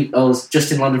was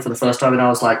just in London for the first time, and I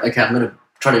was like, okay, I'm going to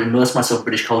try to immerse myself in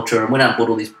British culture, and went out and bought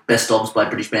all these best ofs by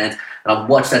British bands, and I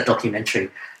watched that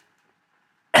documentary.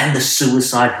 And the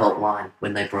suicide helpline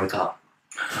when they broke up.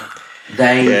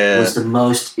 Was the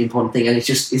most important thing, and it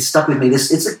stuck with me.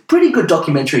 It's a pretty good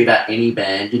documentary about any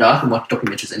band. I can watch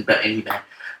documentaries about any band,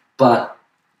 but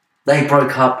they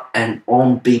broke up, and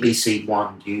on BBC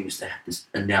One News they had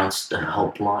announced a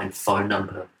helpline phone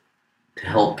number to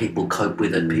help people cope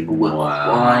with it. People were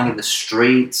crying in the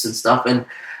streets and stuff, and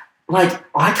I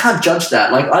can't judge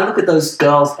that. I look at those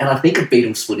girls and I think of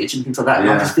Beatles footage and things like that, and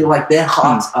I just feel like their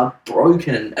hearts are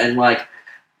broken, and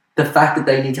the fact that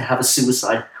they need to have a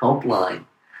suicide helpline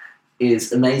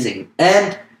is amazing.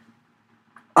 And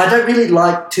I don't really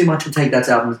like too much of Take That's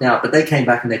albums now, but they came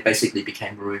back and they basically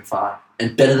became Maroon 5,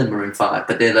 and better than Maroon 5.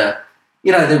 But they're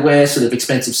they wear sort of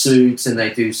expensive suits and they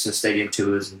do some stadium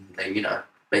tours, and they,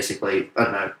 basically, I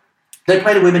don't know, they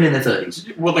play to women in their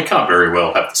 30s. Well, they can't very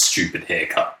well have the stupid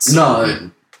haircuts. No.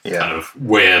 And kind of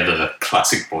wear the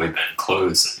classic boy band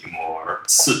clothes anymore.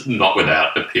 It's not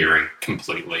without appearing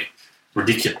completely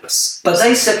ridiculous. But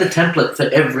they set the template for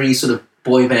every sort of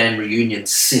boy band reunion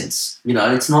since.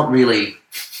 It's not really...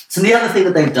 It's the other thing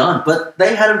that they've done. But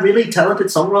they had a really talented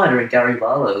songwriter in Gary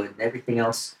Barlow, and everything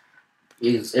else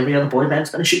is... Every other boy band's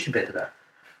going to shit compared to that.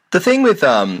 The thing with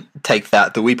Take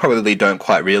That we probably don't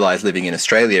quite realise living in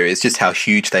Australia is just how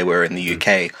huge they were in the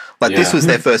UK. This was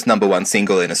their first number one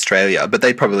single in Australia, but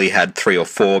they probably had 3 or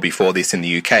 4 before this in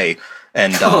the UK.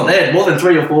 And they had more than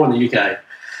 3 or 4 in the UK.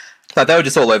 They were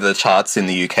just all over the charts in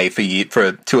the UK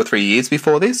for 2 or 3 years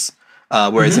before this.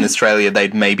 Whereas in Australia,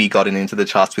 they'd maybe gotten into the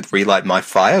charts with Relight My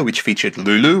Fire, which featured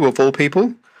Lulu, of all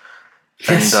people.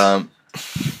 Yes. And,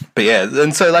 but yeah,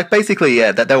 and so basically,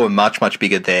 that they were much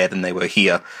bigger there than they were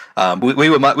here. We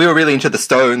were really into the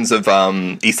Stones of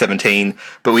E17,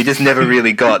 but we just never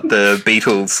really got the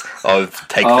Beatles of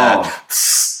Take That.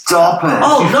 Stop it!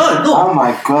 Oh, no, look. Oh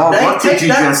my god, what did you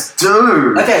just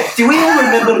do? Okay, do we all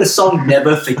remember the song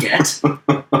Never Forget?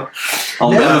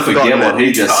 I'll never forget what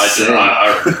he just said.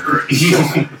 I remember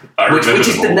it. Which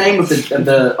is the name of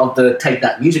the Take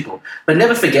That musical. But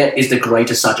Never Forget is the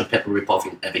greatest Sgt. Pepper ripoff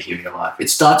you'll ever hear in your life. It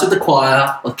starts with the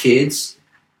choir of kids.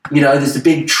 There's the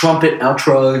big trumpet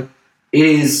outro. It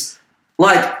is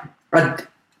I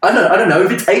don't know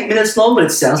if it's 8 minutes long, but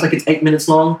it sounds like it's 8 minutes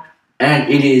long. And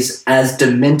it is as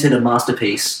demented a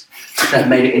masterpiece that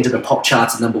made it into the pop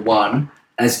charts at number 1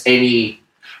 as any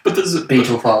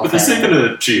Beatle file. But there's even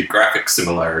a geographic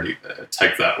similarity there.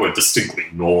 Take That, we're distinctly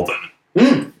northern.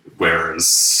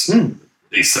 Whereas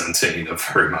E17 are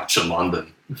very much a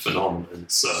London phenomenon.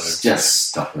 So just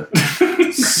stop it.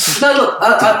 No, look,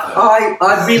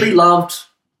 I really loved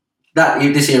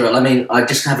this era. I mean, I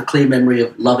just have a clear memory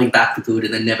of loving Back for Good,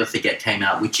 and then Never Forget came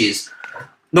out, which is,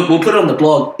 look, we'll put it on the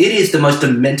blog. It is the most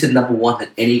demented number 1 that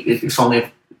any song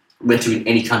ever went to in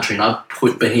any country, and I've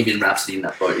put Bohemian Rhapsody in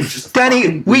that boat. It's just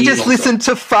Danny, we just listened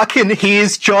to fucking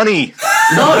Here's Johnny.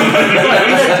 No,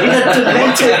 in a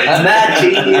demented mad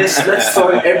genius. Let's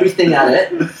throw everything at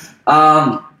it. It's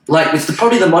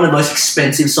probably one of the most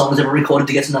expensive songs ever recorded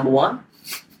to get to number 1.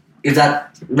 If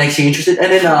that makes you interested.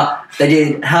 And then they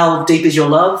did How Deep Is Your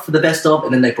Love for the best of,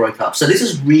 and then they broke up. So this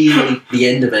is really the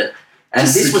end of it. And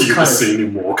just this was kind of seen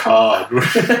him walk hard. Yeah,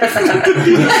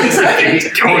 exactly.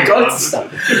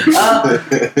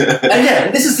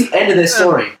 And this is the end of their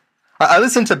story. I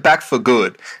listened to Back for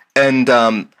Good, and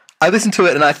I listened to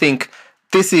it, and I think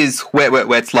this is Wet Wet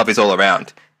Wet's Love Is All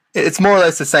Around. It's more or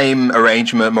less the same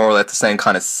arrangement, more or less the same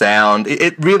kind of sound.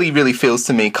 It really, really feels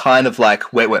to me kind of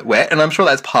like Wet Wet Wet, and I'm sure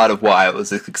that's part of why it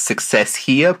was a success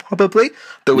here, probably,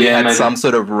 that we had some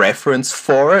sort of reference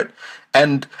for it.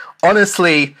 And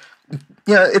honestly,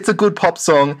 it's a good pop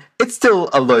song. It's still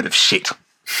a load of shit.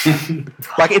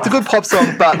 Like, it's a good pop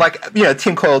song, but like, you know,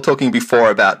 Tim Coyle talking before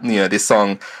about, you know, this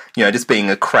song, you know, just being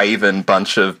a craven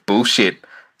bunch of bullshit.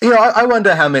 You know, I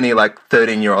wonder how many like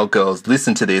 13-year-old girls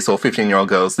listen to this, or 15-year-old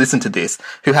girls listen to this,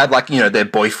 who had like, you know, their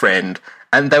boyfriend,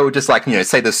 and they would just like, you know,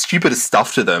 say the stupidest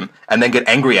stuff to them and then get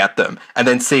angry at them and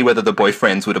then see whether the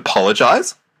boyfriends would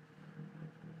apologize.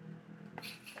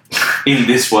 In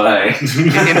this way.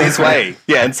 In this way.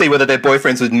 Yeah, and see whether their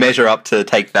boyfriends would measure up to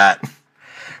take that.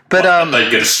 But they'd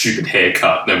get a stupid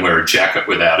haircut, then wear a jacket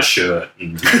without a shirt.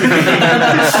 And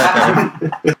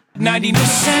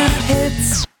 90%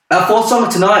 hits. Our fourth song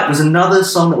of tonight was another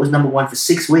song that was number one for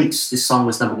 6 weeks. This song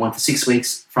was number one for 6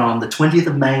 weeks from the 20th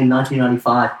of May,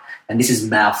 1995. And this is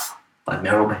Mouth by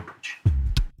Merrill Bainbridge.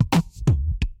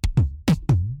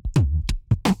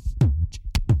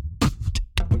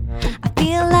 I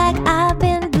feel like I've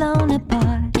been blown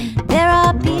apart. There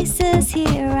are pieces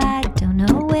here, I don't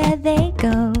know where they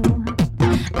go.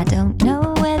 I don't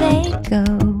know where they go.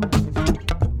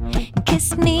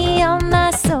 Kiss me on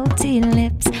my salty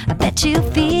lips. I bet you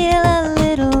feel a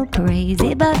little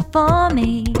crazy, but for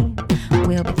me,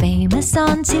 we'll be famous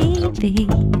on TV.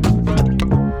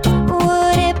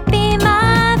 Would it be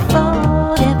my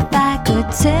fault if I could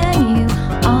turn you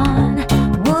on?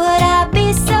 Would I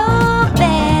be so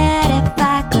bad if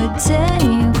I could turn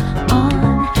you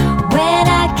on? When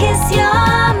I kiss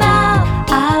your mouth,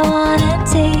 I wanna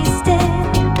taste it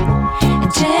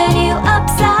and turn you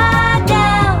upside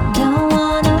down. Don't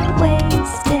wanna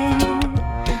waste it.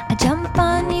 I jump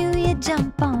on you, you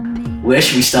jump on me. Where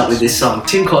should we start with this song?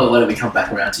 Tim Coyle, why don't we come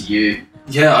back around to you?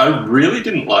 yeah, I really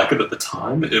didn't like it at the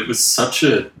time. It was such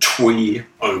a twee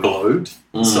overload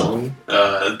song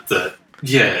that,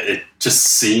 yeah, it just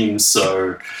seemed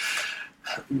so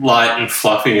light and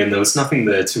fluffy, and there was nothing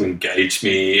there to engage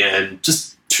me, and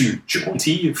just too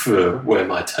jaunty for where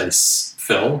my tastes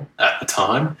fell at the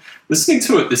time. Listening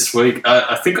to it this week,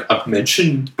 I think I've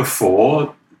mentioned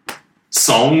before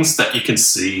songs that you can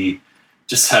see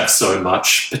just have so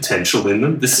much potential in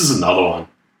them. This is another one.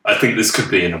 I think this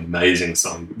could be an amazing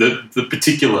song. The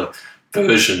particular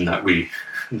version that we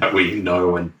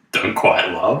know and don't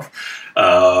quite love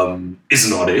is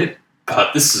not it,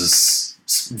 but this is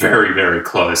very, very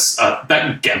close.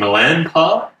 That Gamelan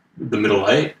part, the middle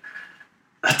eight,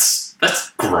 that's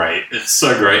great. It's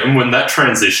so great. And when that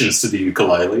transitions to the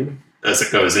ukulele as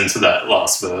it goes into that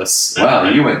last verse. Wow,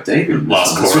 you went deep in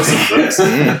last chorus and verse.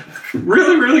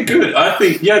 Really, really good. I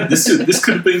think, yeah, this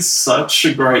could have been such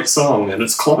a great song, and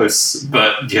it's close.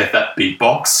 But yeah, that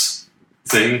beatbox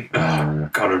thing,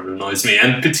 God, it annoys me.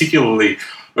 And particularly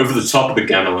over the top of the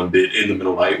gamelan bit in the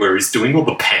middle eight where he's doing all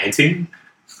the panting.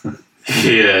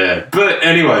 Yeah. But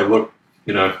anyway, look,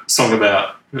 a song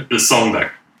that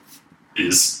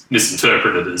is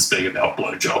misinterpreted as being about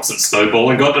blowjobs and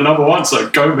snowballing got to number one, so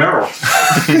go Merrill.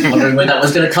 Wondering when that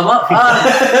was going to come up.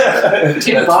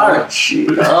 Tim Burridge.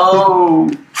 Oh.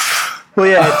 Well,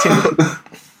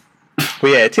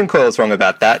 yeah, Tim Coyle's wrong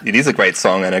about that. It is a great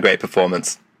song and a great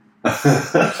performance.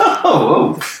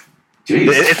 Oh, jeez.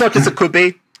 It's not just it could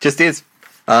be, just is.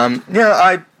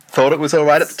 I thought it was all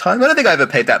right at the time. I don't think I ever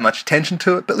paid that much attention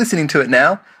to it, but listening to it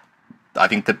now, I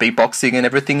think the beatboxing and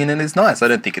everything in it is nice. I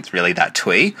don't think it's really that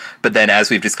twee. But then, as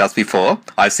we've discussed before,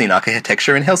 I've seen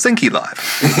Architecture in Helsinki live.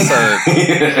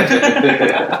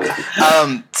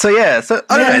 So I don't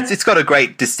know. It's got a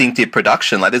great distinctive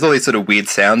production. Like, there's all these sort of weird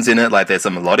sounds in it. Like, there's a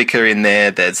melodica in there.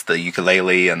 There's the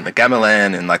ukulele and the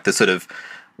gamelan and like the sort of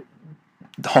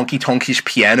honky-tonkish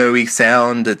piano-y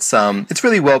sound. It's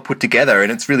really well put together,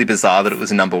 and it's really bizarre that it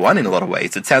was number one in a lot of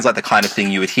ways. It sounds like the kind of thing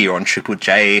you would hear on Triple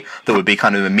J that would be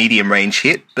kind of a medium-range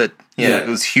hit, but it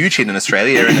was a huge hit in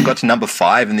Australia, and it got to number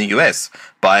 5 in the US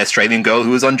by an Australian girl who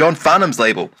was on John Farnham's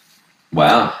label.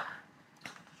 Wow.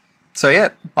 So yeah,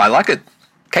 I like it.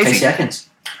 Casey Atkins.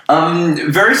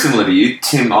 Very similar to you,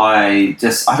 Tim. I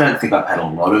don't think I paid a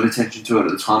lot of attention to it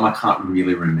at the time. I can't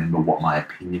really remember what my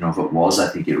opinion of it was. I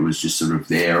think it was just sort of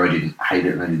there. I didn't hate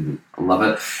it and I didn't love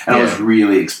it. And I was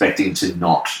really expecting to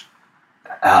not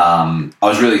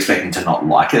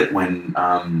like it when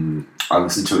I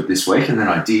listened to it this week, and then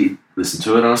I did listen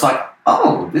to it and I was like,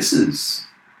 oh,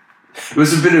 it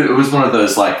was one of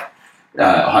those like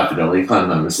high fidelity kind of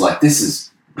moments, like, this is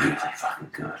really fucking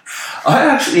good.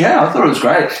 I thought it was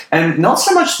great, and not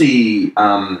so much the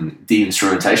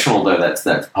instrumentation, although that's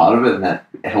part of it and that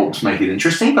helps make it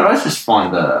interesting. But I just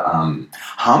find the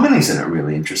harmonies in it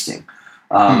really interesting.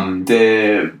 I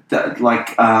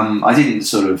didn't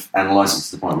sort of analyze it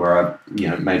to the point where I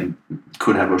maybe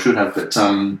could have or should have, but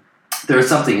there is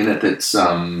something in it that's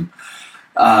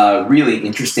really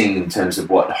interesting in terms of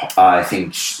what I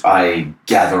think I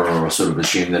gather or sort of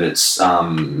assume that it's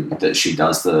that she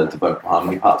does the vocal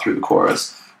harmony part through the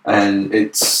chorus. And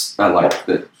I like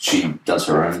that she does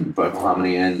her own vocal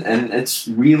harmony, and it's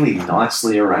really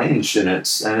nicely arranged, and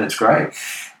it's great.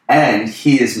 And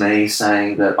here's me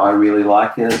saying that I really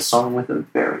like a song with a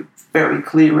very, very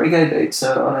clear reggae beat,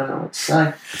 so I don't know what to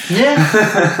say.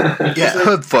 Yeah. Yeah,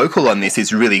 her vocal on this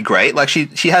is really great. Like she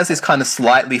has this kind of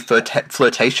slightly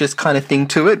flirtatious kind of thing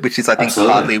to it, which is I think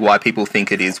Absolutely. partly why people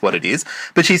think it is what it is.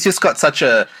 But she's just got such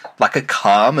a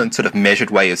calm and sort of measured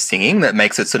way of singing that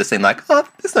makes it sort of seem like, oh,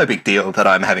 it's no big deal that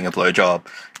I'm having a blowjob.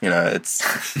 You know, it's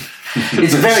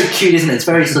It's very cute, isn't it? It's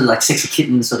very sort of like sexy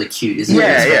kitten sort of cute, isn't it?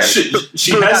 yeah. She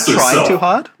But has without trying herself. too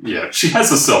hard. Yeah, she has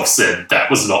herself said that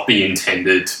was not the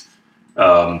intended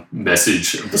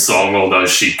message of the song, although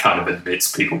she kind of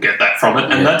admits people get that from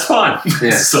it, and that's fine.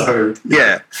 Yeah. So,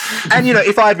 Yeah. And, you know,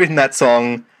 if I had written that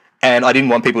song and I didn't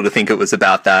want people to think it was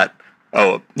about that,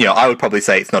 I would probably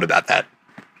say it's not about that.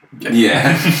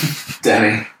 Yeah.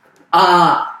 Danny.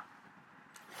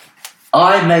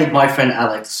 I made my friend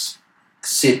Alex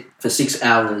sit for 6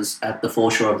 hours at the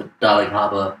foreshore of the Darling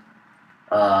Harbour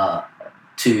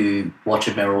to watch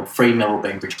a free Merrill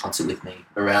Bainbridge concert with me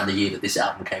around the year that this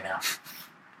album came out.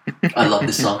 I love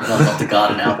this song, and I love the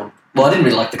Garden album. Well, I didn't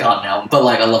really like the Garden album, but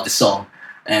I love this song.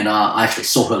 And I actually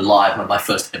saw her live, one of my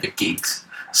first ever gigs.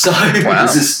 So Wow.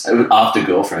 This is after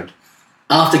Girlfriend.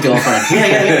 After Girlfriend.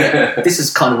 Yeah. This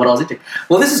is kind of what I was into.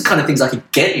 Well, this is kind of things I could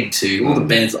get into.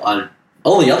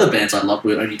 All the other bands I loved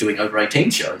were only doing over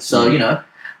 18 shows. So, you know.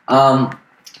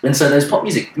 And so there's pop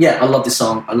music. Yeah, I love this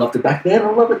song. I loved it back then.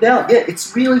 I love it now. Yeah,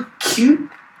 it's really cute.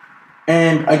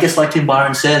 And I guess like Tim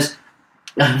Byron says,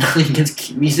 nothing against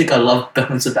cute music. I love Belle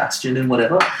and Sebastian and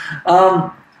whatever.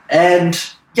 And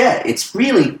yeah, it's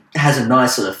really has a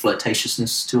nice sort of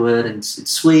flirtatiousness to it, and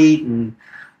it's sweet and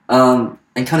kind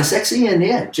of sexy, and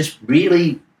yeah, just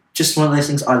really just one of those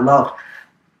things I loved.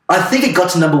 I think it got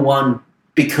to number one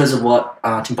because of what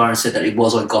Tim Byron said, that it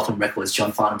was on Gotham Records,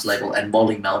 John Farnham's label, and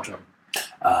Molly Meldrum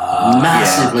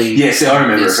massively. Yeah, see, I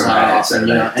remember it from my head. and,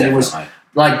 you know, and it was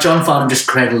like John Farnham just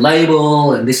created a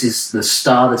label, and this is the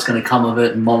star that's going to come of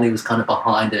it, and Molly was kind of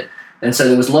behind it. And so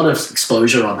there was a lot of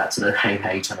exposure on that sort of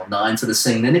Hey Channel 9 sort of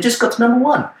scene, and it just got to number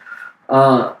one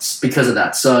because of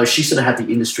that. So she sort of had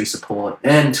the industry support.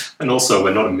 And also,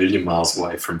 we're not a million miles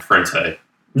away from Frente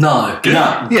no.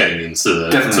 getting into the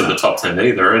Definitely. top 10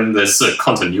 either, and there's a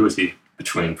continuity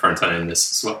between Frente and this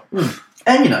as well.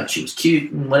 And, you know, she was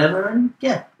cute and whatever, and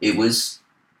yeah, it was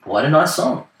quite a nice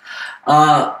song.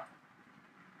 And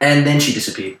then she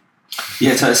disappeared.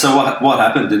 Yeah, so what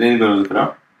happened? Did anybody look it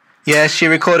up? Yeah, she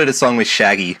recorded a song with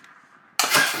Shaggy.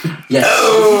 Yes.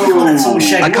 Oh. That song was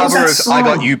Shaggy. A What was cover that of song? I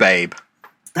Got You, Babe.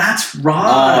 That's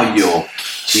right. Oh, you're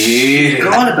kidding.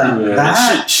 Forgot about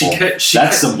that.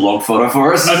 That's some blog photo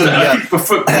for us. Isn't it? I think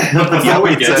before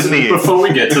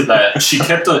we get to that, she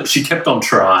kept on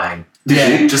trying.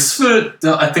 Yeah. Just for,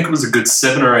 I think it was a good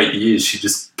 7 or 8 years, she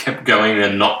just kept going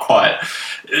and not quite.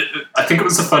 I think it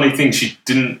was a funny thing. She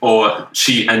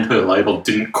and her label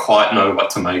didn't quite know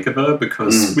what to make of her,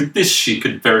 because with this, she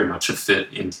could very much have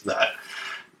fit into that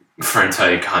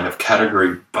Frente kind of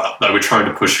category, but they were trying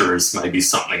to push her as maybe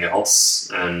something else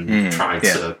and trying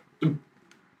to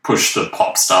push the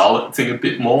pop style thing a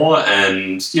bit more.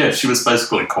 And yeah, she was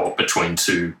basically caught between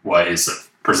two ways of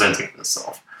presenting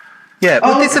herself. Yeah,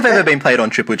 would this have ever been played on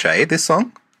Triple J, this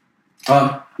song?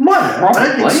 Might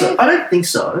have. I don't think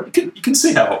so. You can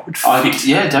see how it would fit.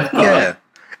 Yeah, definitely. Yeah.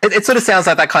 It sort of sounds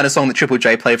like that kind of song that Triple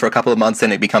J played for a couple of months,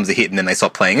 then it becomes a hit, and then they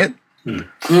stop playing it.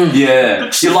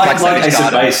 Yeah. You like Savage Ace of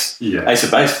Garden. Base. Yeah. Ace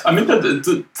of Base. I mean,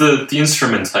 the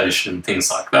instrumentation, things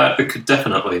like that, it could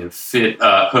definitely have fit.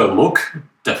 Her look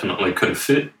definitely could have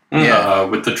fit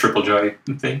with the Triple J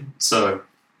thing. So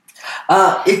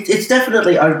It's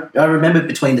definitely, I remember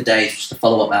Between the Days, which is the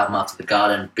follow-up album after The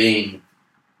Garden, being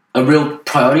a real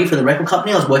priority for the record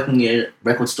company. I was working at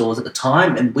record stores at the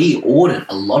time, and we ordered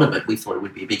a lot of it. We thought it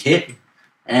would be a big hit.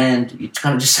 And you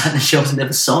kind of just sat on the shelves and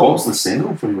never sold. What was the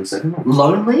single from the second one?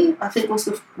 Lonely, I think, was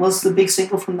the big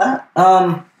single from that.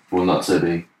 Well, not so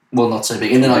big. Well, not so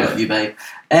big. And then I Got You, Babe.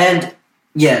 And,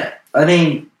 yeah, I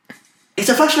mean, it's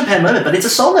a flash in the pan moment, but it's a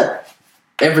song that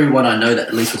everyone I know that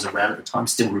at least was around at the time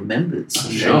still remembers.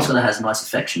 And Sure. sort of has a nice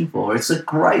affection for. It's a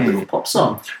great little pop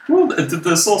song. well,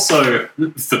 there's also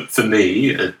for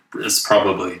me, it's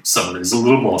probably someone who's a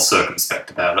little more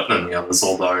circumspect about it than the others.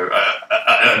 Although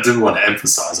I do want to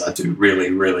emphasise, I do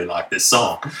really, really like this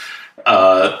song.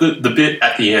 The bit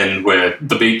at the end where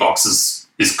the beatbox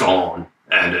is gone,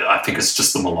 and I think it's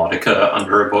just the melodica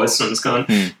under her voice, and it's going,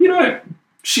 you know,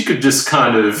 she could just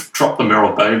kind of drop the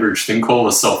Merrill Bainbridge thing, call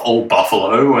herself Old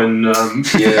Buffalo, and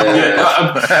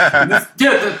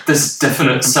there's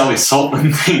definite Sally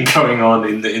Saltman thing going on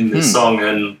in this song.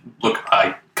 And look,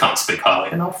 I can't speak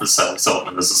highly enough of Sally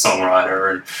Saltman as a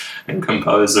songwriter and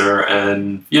composer.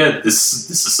 And this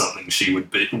is something she would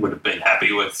have been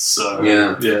happy with. So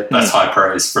that's high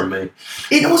praise from me.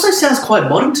 It also sounds quite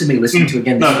modern to me listening to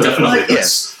again. No, definitely. Like,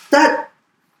 that.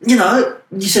 You know,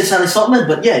 you said Sally Saltman,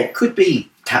 but it could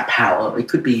be Cat Power. It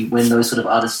could be when those sort of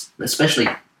artists, especially,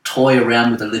 toy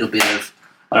around with a little bit of.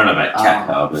 I don't know about Cat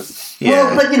Power, but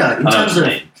well, but in terms of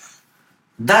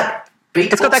that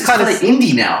beat, it's got that kind of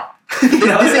indie now. This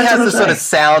thing has the sort of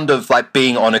sound of like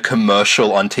being on a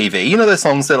commercial on TV. You know those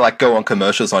songs that like go on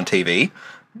commercials on TV,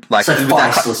 like so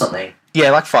Feist or something.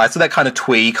 Yeah, like Feist, so that kind of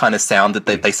twee kind of sound that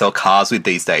they sell cars with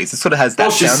these days. It sort of has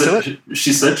that sound to it.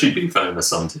 She said she'd be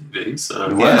famous on TV, so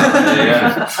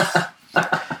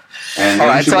And all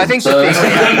right, so I think the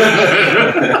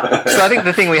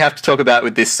thing we have to talk about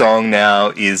with this song now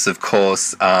is, of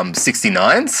course,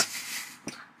 69s.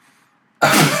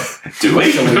 Do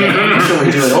we? Sure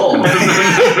we do it all.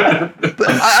 But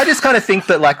I just kind of think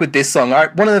that, like with this song,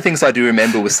 one of the things I do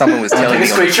remember was someone was telling me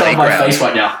Take a on the screenshot of my playground. face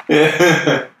right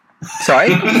now. Sorry?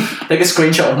 Take a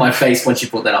screenshot of my face once you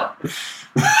put that up.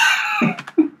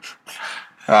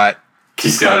 All right.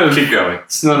 keep going.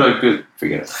 It's not a good.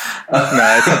 Forget it.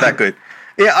 No, it's not that good.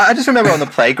 Yeah, I just remember on the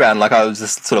playground, like I was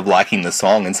just sort of liking the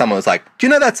song, and someone was like, "Do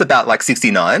you know that's about like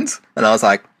 69s?" And I was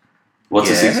like, What's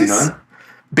yes. a 69?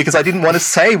 Because I didn't want to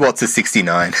say what's a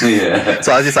 69. Yeah.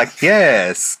 So I was just like,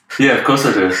 yes. Yeah, of course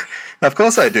I do. Of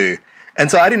course I do. And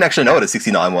so I didn't actually know what a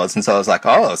 69 was, and so I was like,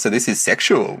 oh, so this is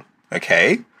sexual.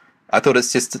 Okay. I thought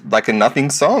it's just like a nothing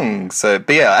song. So,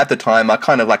 but yeah, at the time, I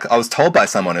was told by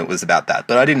someone it was about that,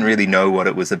 but I didn't really know what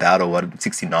it was about or what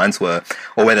 69s were,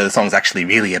 or whether the song's actually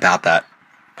really about that.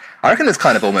 I reckon it's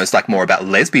kind of almost like more about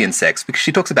lesbian sex, because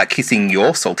she talks about kissing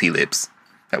your salty lips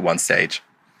at one stage.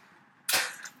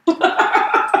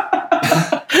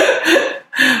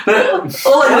 But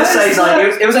all I gotta say is,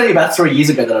 like, it was only about 3 years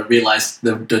ago that I realised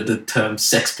the term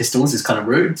Sex Pistols is kind of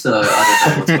rude, so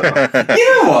I don't know what's going on.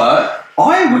 You know what?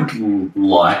 I would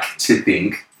like to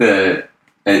think that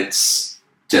it's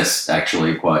just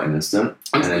actually quite innocent.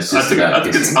 And it's just I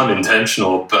think it's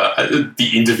unintentional, but the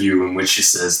interview in which she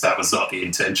says that was not the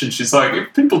intention, she's like,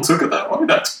 if people took it that way,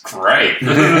 that's great.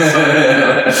 Good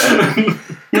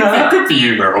for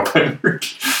you, Merrill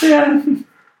Bainbridge. Yeah.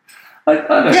 I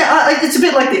don't It's a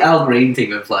bit like the Al Green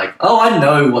thing of like, oh, I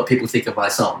know what people think of my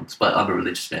songs, but I'm a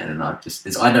religious man, and I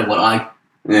know what I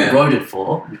wrote it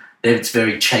for. It's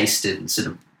very chaste and sort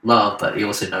of love, but he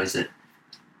also knows that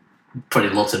probably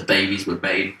lots of babies were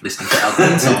made listening to Al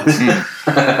Green songs.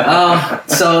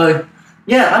 So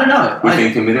yeah, I don't know.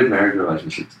 Within committed marriage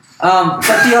relationships. But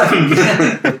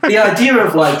the idea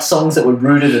of like songs that were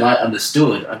rooted and I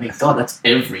understood, I mean, God, that's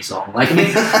every song. Like, I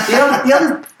mean, the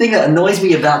other thing that annoys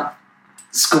me about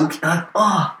school,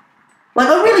 I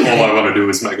really hate. All I want to do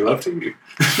is make love to you.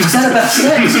 Is that about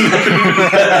sex?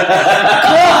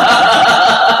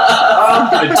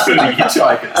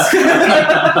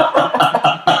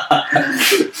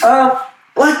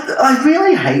 I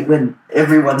really hate when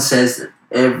everyone says that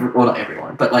not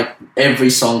everyone, but like every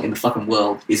song in the fucking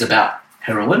world is about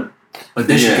heroin. Like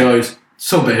there she goes,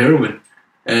 song about heroin,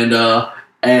 and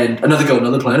Another Girl,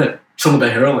 Another Planet, song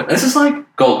about heroin. And it's just like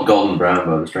Golden Brown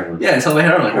by the Stranglers. yeah, song about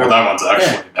heroin. Well, that one's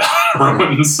actually about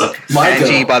heroin. So. My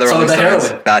Angie Girl, by the song Rolling about Stones,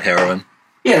 heroin. about heroin.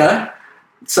 You know,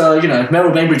 so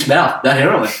Merrill Bainbridge mouth, that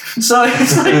heroin. So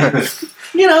it's like,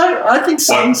 I think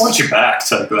songs. Once you're back,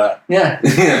 take that. Yeah.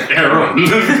 Heroin.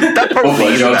 That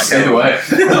probably is about Either heroin. way.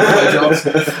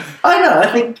 I know,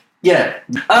 I think, yeah.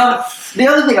 The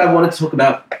other thing I wanted to talk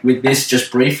about with this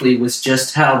just briefly was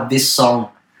just how this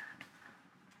song,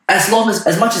 as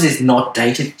much as it's not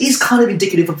dated, is kind of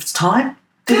indicative of its time.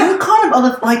 There are kind of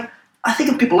other, like, I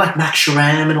think of people like Max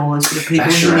Sharam and all those sort of people.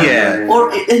 Max Sharam, Yeah.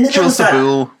 And then there Jules was that,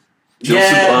 Sabul.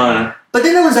 but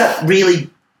then there was that really,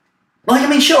 like, I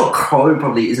mean, Sheryl Crow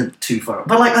probably isn't too far,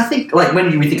 but like, I think, like,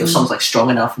 when we think of songs like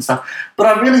Strong Enough and stuff, but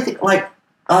I really think, like,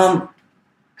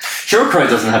 Sheryl Crow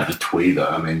doesn't have the twee though.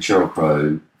 I mean, Sheryl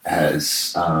Crow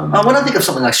has. when I think of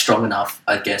something like Strong Enough,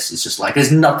 I guess it's just like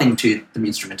there's nothing to the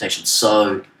instrumentation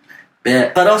so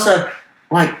bad, but also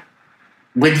like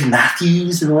Wendy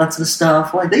Matthews and all that sort of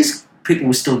stuff. Like these people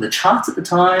were still in the charts at the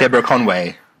time. Deborah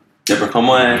Conway.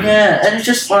 Yeah, and it's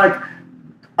just like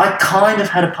I kind of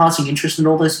had a passing interest in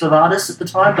all those sort of artists at the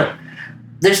time, but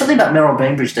there's something about Merrill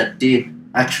Bainbridge that did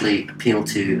actually appeal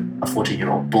to a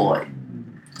 14-year-old boy.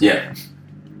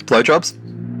 Blowjobs?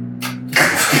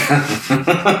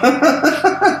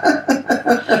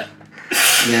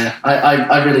 Yeah,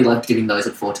 I really liked giving those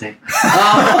at 14.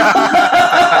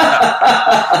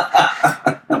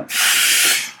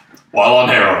 While on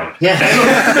heroin. Yeah.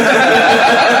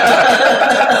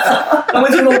 I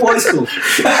went to an all-boys school.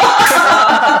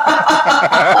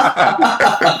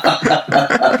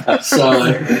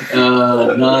 So,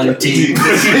 19...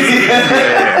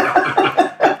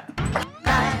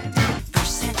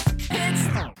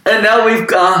 And now we've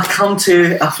come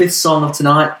to our fifth song of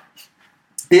tonight.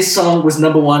 This song was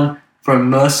number one for a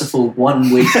merciful 1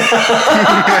 week.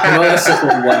 Merciful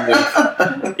 1 week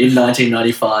in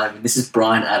 1995. And this is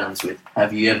Bryan Adams with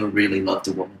Have You Ever Really Loved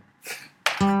a Woman?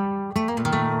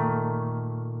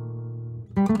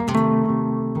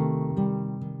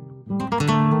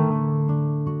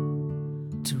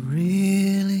 To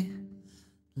really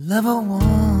love a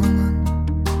woman,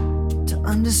 to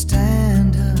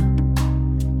understand her,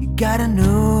 you gotta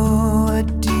know her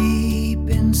deep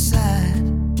inside.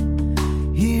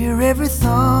 Hear every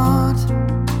thought,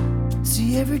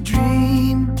 see every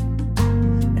dream,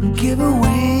 and give her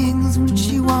wings when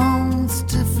she wants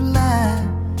to fly.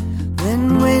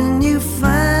 Then when you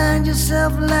find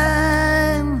yourself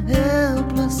lying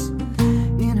helpless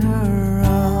in her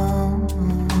arms,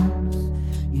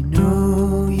 you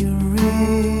know you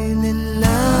really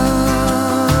love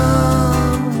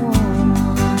a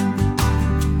woman.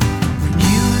 When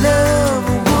you love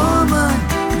a woman,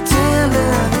 you tell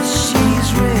her that she's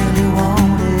really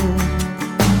wanted.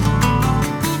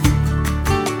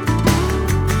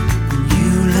 When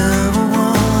you love a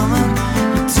woman,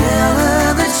 you tell her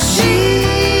that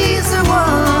she's the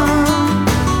one.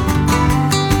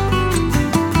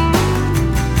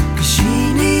 'Cause she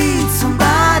needs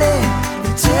somebody to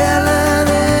tell her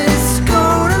that it's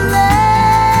gonna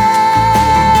last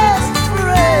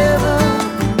forever.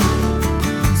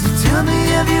 So tell me,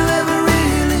 have you ever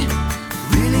really,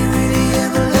 really, really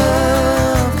ever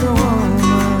loved a woman?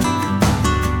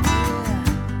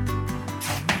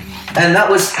 And that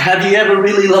was Have You Ever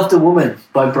Really Loved a Woman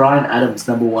by Bryan Adams,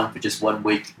 number one for just 1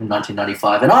 week in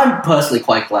 1995. And I'm personally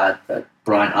quite glad that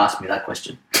Bryan asked me that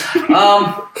question.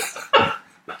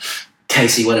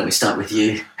 Casey, why don't we start with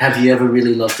you? Have you ever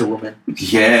really loved a woman?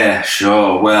 Yeah,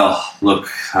 sure. Well, look,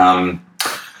 Ryan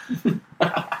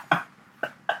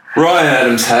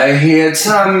Adams, hey, it's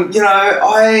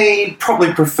I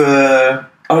probably prefer.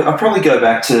 I probably go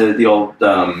back to the old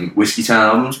Whiskey Town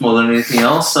albums more than anything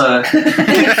else. So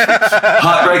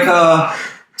Heartbreaker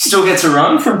still gets a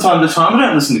run from time to time. I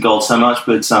don't listen to Gold so much,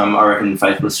 but I reckon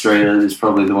Faithless Street is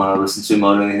probably the one I listen to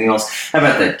more than anything else. How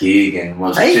about that gig in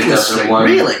was it Faithless Street, 2001?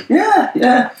 really?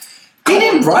 Yeah. He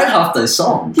didn't write half those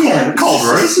songs. Yeah, Cold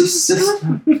Roses.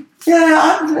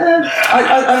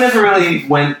 I never really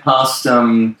went past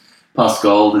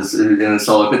Gold as in a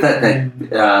solo, but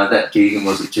that gig in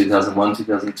was it 2001,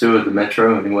 2002 at the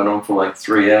Metro, and it went on for like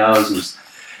 3 hours. It was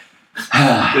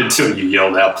Until you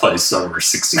yelled out, play Summer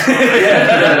 69.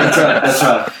 that's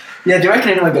right. Yeah, do you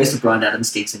reckon anyone goes to Bryan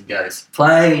Adams gigs and goes,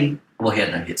 play... Well, he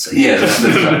had no hits, so... Yeah, that's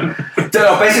right.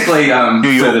 So basically,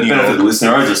 for the benefit of the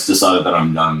listener, I just decided that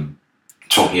I'm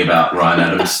talking about Ryan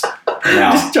Adams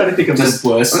now. Just trying to think of the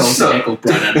worst songs to heckle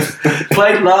Bryan Adams.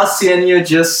 Played last year and you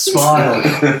just smiled.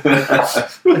 What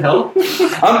the hell?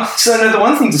 So no, the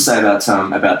one thing to say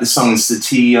about this song is that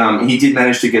he did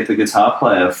manage to get the guitar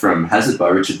player from Hazard by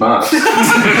Richard Marx.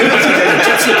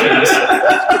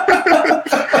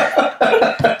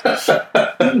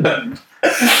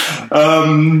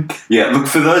 Yeah, look,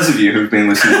 for those of you who've been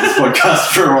listening to this podcast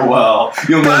for a while,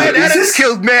 you'll know Bryan Adams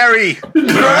killed Mary. Do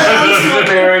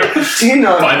you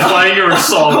know? By playing your I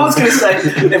song. was going to say,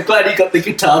 I'm glad you got the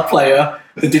guitar player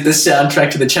that did the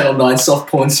soundtrack to the Channel 9 soft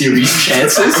porn series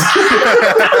Chances.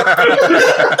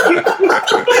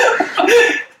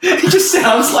 He just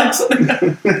sounds like something.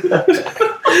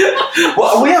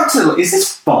 What are we up to? Is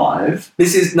this 5?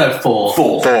 This is, no, 4.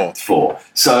 4.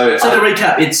 So So to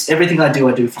recap, it's Everything I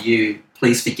Do for You,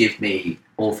 Please Forgive Me,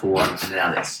 All for One, and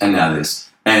now this. And now this.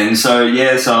 And so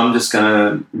I'm just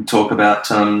going to talk about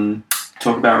Ryan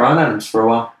Adams for a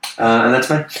while, and that's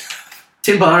me.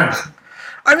 Tim Byron.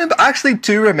 I actually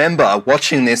do remember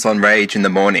watching this on Rage in the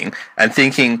morning and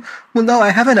thinking, well, no, I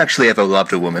haven't actually ever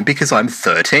loved a woman because I'm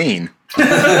 13.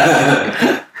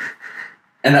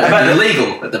 And that would be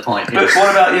illegal at the point. But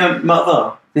what about your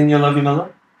mother? Didn't you love your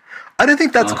mother? I don't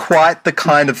think that's quite the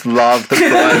kind of love that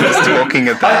Brian was talking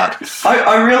about.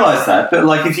 I realise that, but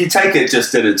like if you take it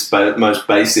just at its most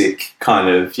basic kind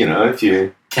of, if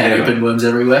you... Can open worms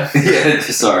everywhere. Yeah,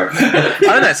 sorry. I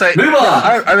don't know. So Move on.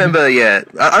 I remember, I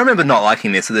remember not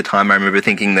liking this at the time. I remember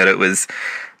thinking that it was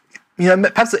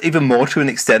perhaps even more to an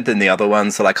extent than the other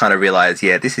ones, that I kind of realized,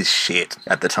 yeah, this is shit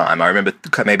at the time. I remember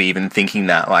maybe even thinking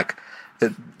that, like,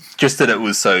 just that it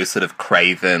was so sort of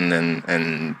craven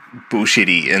and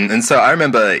bullshitty. And so I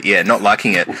remember, not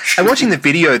liking it. And watching the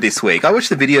video this week, I watched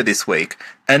the video this week,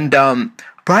 and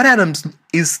Bryan Adams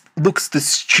looks the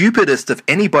stupidest of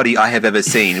anybody I have ever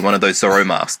seen in one of those Zorro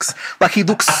masks. Like, he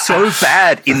looks so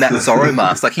bad in that Zorro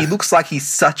mask. Like, he looks like he's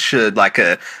such a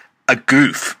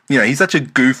goof. He's such a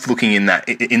goof looking in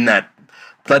that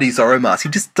bloody Zorro mask. He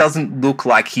just doesn't look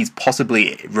like he's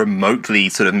possibly remotely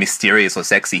sort of mysterious or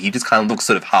sexy. He just kind of looks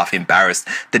sort of half embarrassed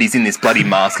that he's in this bloody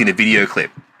mask in a video clip.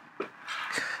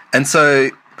 And so,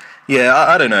 yeah,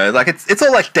 I don't know. Like, it's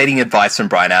all like dating advice from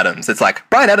Bryan Adams. It's like,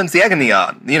 Bryan Adams, the agony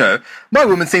aunt. My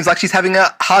woman seems like she's having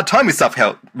a hard time with stuff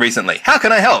recently. How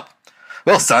can I help?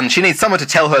 Well, son, she needs someone to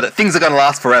tell her that things are going to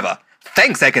last forever.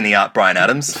 Thanks, agony aunt Bryan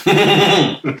Adams.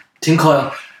 Tim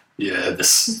Coyle. Yeah,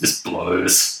 this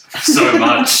blows so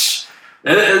much.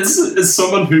 As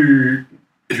someone who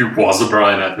was a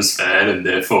Bryan Adams fan and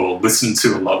therefore listened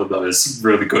to a lot of those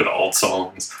really good old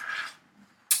songs,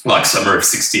 like Summer of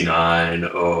 '69,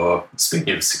 or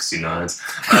speaking of 69s,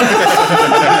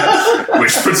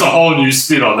 which puts a whole new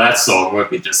spin on that song,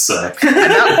 let me just say. And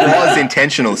that was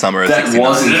intentional, Summer of '69. That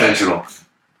was intentional.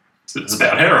 It's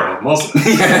about heroin, wasn't it?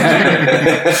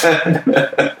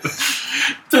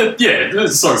 But yeah,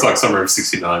 songs like Summer of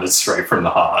 '69 is straight from the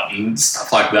heart and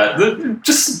stuff like that.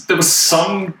 There was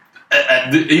some,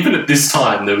 even at this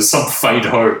time, there was some faint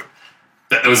hope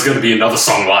that there was going to be another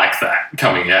song like that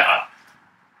coming out.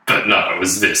 But no, it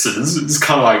was this. It's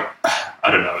kind of like,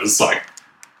 I don't know, it was like,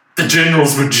 the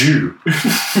generals were due.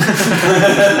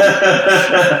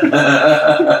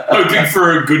 Hoping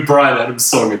for a good Bryan Adams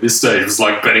song at this stage was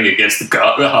like betting against the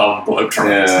Harlem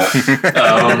Globetrotters.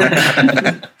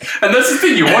 Yeah. And that's the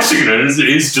thing, you're watching it, and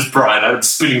it's just Bryan Adams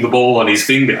spinning the ball on his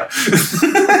finger.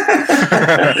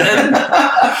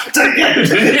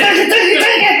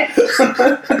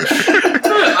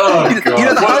 Oh, God.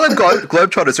 The Harlem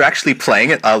Globetrotters are actually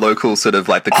playing at our local sort of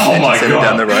like the convention center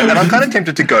down the road, and I'm kind of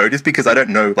tempted to go just because I don't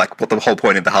know like what the whole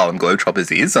point of the Harlem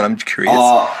Globetrotters is, and I'm curious.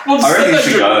 I reckon you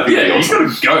should go. Yeah, you gotta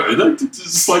go.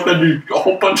 It's like they do a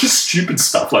whole bunch of stupid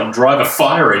stuff, like drive a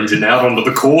fire engine out onto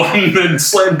the court and then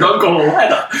slam dunk on a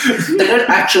ladder. They don't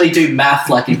actually do math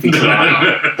like in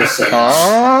Futurama.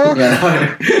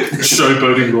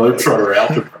 Showboating Globetrotter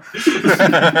algebra.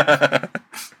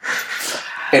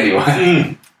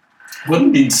 Anyway. What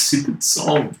an insipid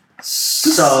song.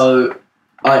 So,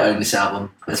 I own this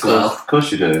album as well. Of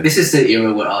course you do. This is the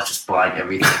era where I was just buying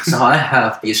everything. So I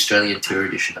have the Australian tour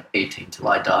edition of 18 Till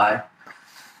I Die.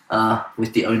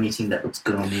 With the only thing that looks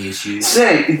good on me is you.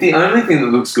 See, the only thing that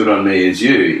looks good on me is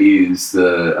you is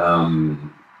the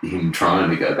him trying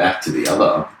to go back to the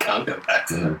other. Can't go back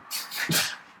to him.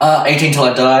 18 Till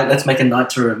I Die. Let's make a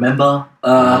night to remember.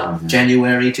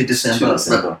 January to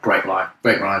December. Great line.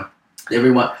 Great rhyme.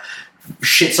 Everyone,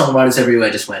 shit songwriters everywhere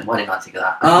just went, why didn't I think of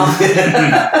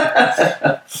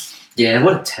that? Yeah,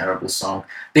 what a terrible song.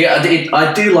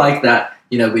 I do like that,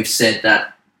 we've said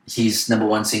that his number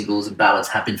one singles and ballads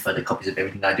have been photocopies of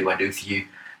Everything I Do For You.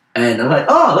 And I'm like,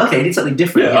 oh, okay, he did something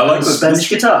different. Yeah, I like the Spanish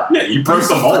guitar. Yeah, you broke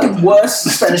the mold. Fucking worst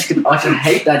Spanish guitar. I can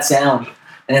hate that sound.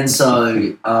 And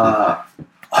so,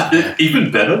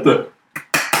 even better,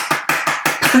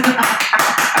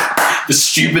 the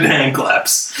stupid hand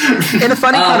claps. In a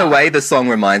funny kind of way, the song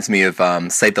reminds me of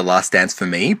Save the Last Dance for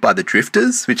Me by the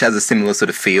Drifters, which has a similar sort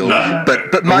of feel,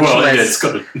 but much less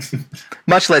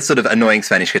much less sort of annoying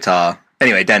Spanish guitar.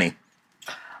 Anyway, Danny.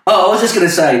 Oh, I was just going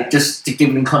to say, just to give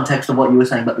in context of what you were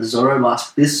saying about the Zorro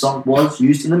mask, this song was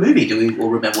used in the movie. Do we all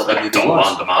remember what that movie Don was?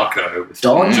 Juan DeMarco.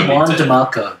 Don Juan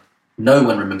DeMarco. No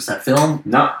one remembers that film.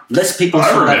 No. Less people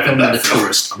saw that film than The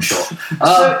Tourist, I'm sure.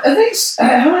 So are these,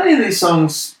 how many of these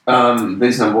songs,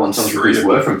 these number one songs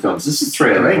were from films? This is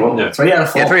 3 out of 4. Yeah. 3 out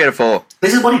of 4. Yeah, 3 out of 4.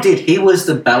 This is what he did. He was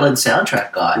the ballad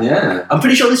soundtrack guy. Yeah. I'm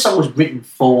pretty sure this song was written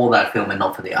for that film and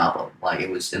not for the album. Like it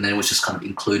was, and then it was just kind of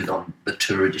included on the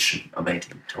tour edition of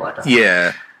 18 Till I Die.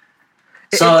 Yeah.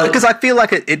 So, because I feel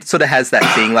like it sort of has that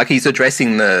thing, like he's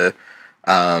addressing the,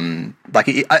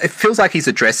 it feels like he's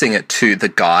addressing it to the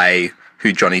guy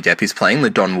who Johnny Depp is playing,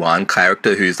 the Don Juan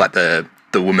character, who's like the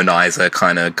womanizer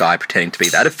kind of guy pretending to be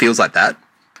that. It feels like that.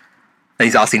 And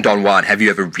he's asking Don Juan, have you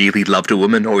ever really loved a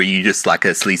woman, or are you just like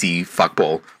a sleazy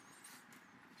fuckball?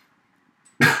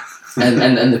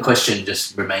 and the question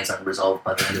just remains unresolved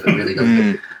by the end of it, really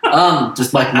doesn't.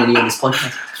 Just like many in this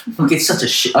podcast. Look, it's such a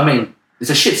shit, I mean,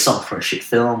 it's a shit song for a shit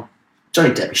film.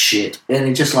 Johnny Depp is shit. And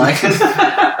it's just like,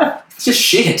 It's just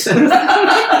shit.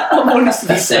 What more needs to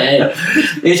be said?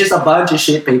 It's just a bunch of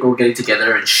shit people getting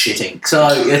together and shitting. So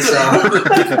it's.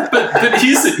 But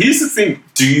here's the thing.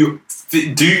 Do you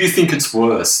think it's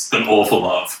worse than All for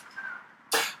Love?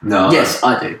 No. Yes,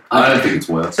 I do. I don't think it's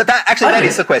worse. But that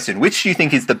is the question. Which do you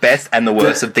think is the best and the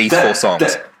worst of these four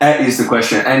songs? That is the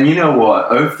question. And you know what?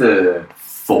 Of the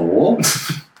four,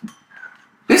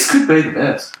 this could be the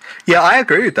best. Yeah, I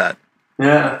agree with that.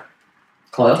 Yeah.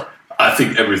 Kyle? I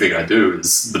think Everything I Do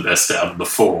is the best out of the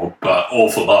four, but All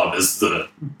for Love is the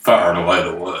far and away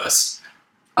the worst.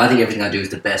 I think Everything I Do is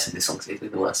the best, and this song's easily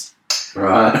the worst.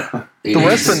 Right. It The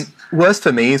is. worst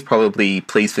for me is probably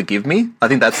Please Forgive Me. I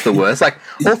think that's the worst. Like,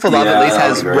 All for Love Yeah, at least I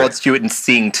has agree. Rod Stewart and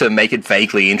Sting to make it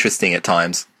vaguely interesting at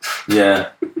times. Yeah.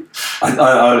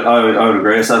 I would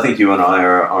agree. So I think you and I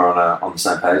are on the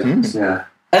same page. Yeah.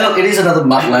 And look, it is another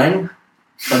Mutt Lang.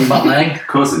 Bloody Mutt Lang. Of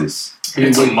course it is.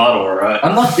 It's a muddle, right?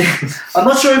 I'm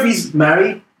not sure if he's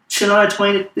married Shania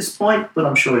Twain at this point, but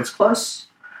I'm sure it's close.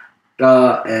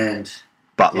 And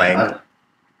But Lang.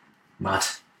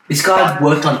 Mutt. This guy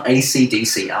worked on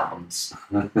AC/DC albums.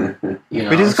 You know,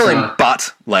 We just call so- him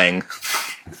Butt Lang.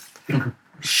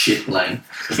 Shit Lang.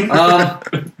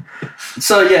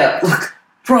 So yeah, look,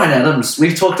 Bryan Adams.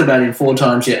 We've talked about him 4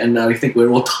 times yet, and I think we're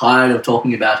all tired of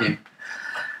talking about him.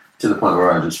 To the point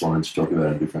where I just wanted to talk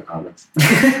about a different artist.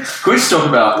 Can we just talk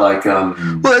about, like...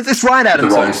 Well, it's Ryan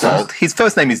Adams' Rolling own Stones? fault. His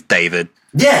first name is David.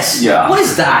 Yes. Yeah. What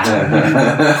is that?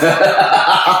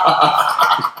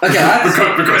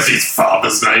 Okay, Because his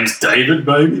father's name's David,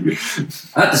 maybe.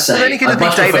 I have to say, Well, then you can I just be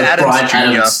much David prefer Adams Bryan Jr.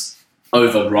 Adams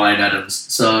over Ryan Adams.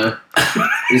 So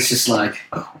it's just like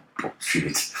Oh,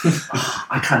 shit.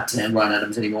 I can't stand Ryan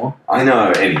Adams anymore. I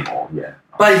know anymore, yeah.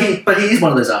 But he is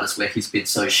one of those artists where he's been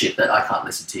so shit that I can't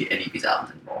listen to any of his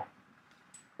albums anymore.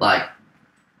 Like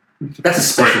that's a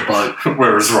special boat.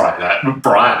 Whereas Bryan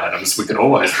Adams, we can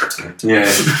always return to.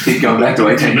 Yeah, keep going back to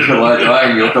 18 July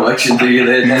Dying, your collection, do you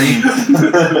there, Danny?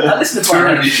 I listen to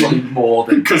Bryan Adams probably more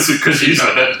than Because you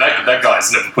know that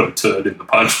guy's never put a turd in the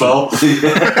punch bowl.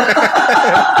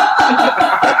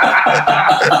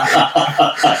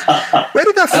 Where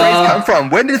did that phrase come from?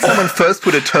 When did someone first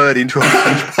put a turd into a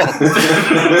punch bowl?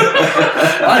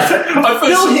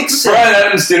 Phil Hicks said. Bryan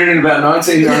Adams did it in about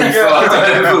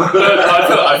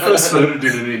 1995. I first heard it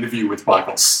in an interview with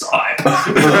Michael Stein,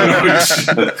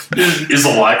 which is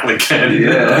a likely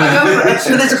candidate. Yeah.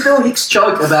 So there's a Phil Hicks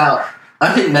joke about.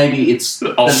 I think maybe it's.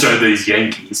 I'll show these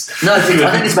Yankees. No, I think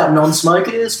it's about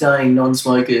non-smokers going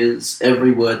non-smokers. Every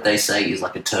word they say is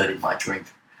like a turd in my drink,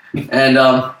 and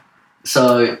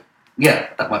so yeah,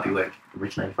 that might be where it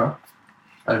originated from.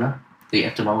 I don't know the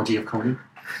etymology of comedy.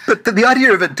 But the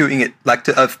idea of it doing it,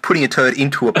 of putting a turd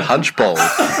into a punch bowl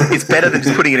is better than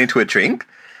just putting it into a drink.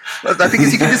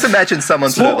 Because you can just imagine someone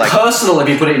It's more personal if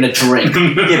you put it in a drink.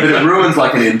 Yeah, but it ruins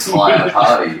like an entire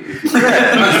party. you think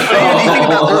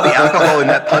about all the alcohol in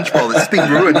that punch bowl that's being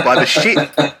ruined by the shit.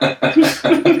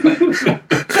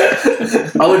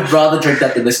 I would rather drink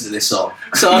that than listen to this song.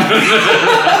 So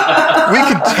We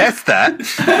can test that.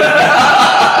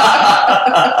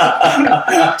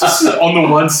 Just on the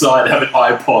one side, have an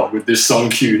iPod with this song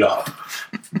queued up.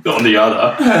 On the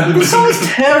other, this song is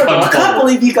terrible. I can't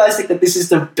believe you guys think that this is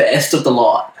the best of the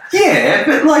lot. Yeah,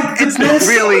 but like It's not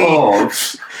really.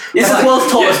 It's the world's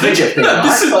tallest midget thing. No,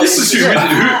 this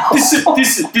right?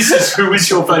 is who is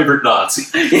your favourite Nazi?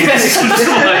 Yes.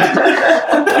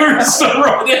 There is no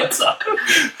right answer.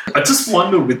 I just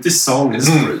wonder with this song,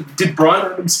 did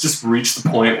Bryan Adams just reach the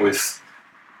point with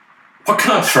what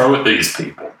can I throw at these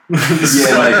people? It's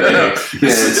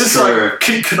like,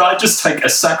 can I just take a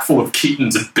sack full of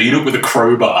kittens and beat it with a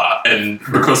crowbar? And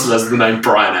because it has the name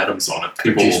Bryan Adams on it,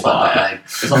 people will Produced by buy my it. name.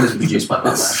 As long as it's produced by my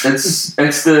name. it's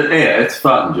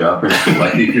fart in the jar.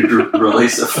 Like you could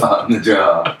release a fart in the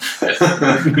jar.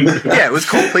 Yeah, it was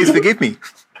called Please Forgive Me.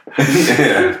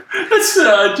 Yeah.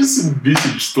 I just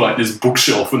envisaged like this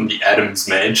bookshelf in the Adams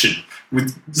mansion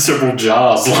with several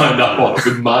jars lined up on it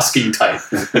with masking tape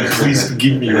and please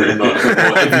forgive me written on it,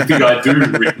 or everything I do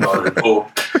written on it,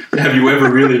 or have you ever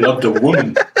really loved a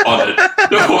woman on it,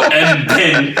 and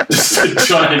then just a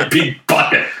giant big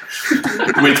bucket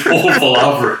with All for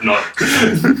Love written on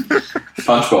it.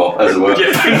 Punch bowl, as it were.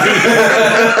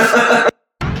 Yeah.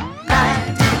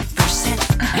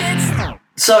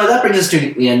 So that brings us to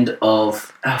the end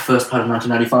of our first part of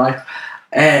 1995.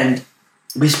 And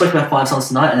we spoke about 5 songs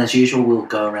tonight, and as usual, we'll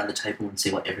go around the table and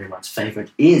see what everyone's favourite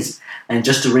is. And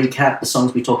just to recap, the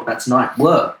songs we talked about tonight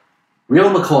were Real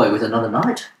McCoy with Another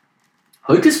Night,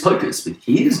 Hocus Pocus with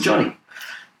Here's Johnny,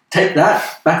 Take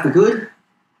That, Back for Good,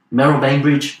 Merrill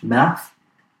Bainbridge, Mouth,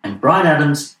 and Bryan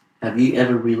Adams, Have You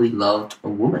Ever Really Loved a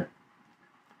Woman?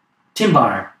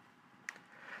 Byron.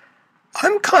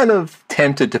 I'm kind of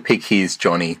tempted to pick his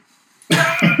Johnny.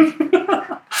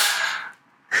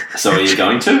 So are you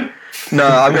going to? No,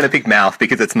 I'm going to pick Mouth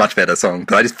because it's a much better song,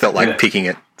 but I just felt like picking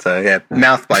it. So, yeah,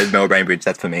 Mouth by Mel Bainbridge,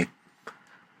 that's for me.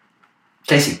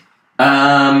 Casey.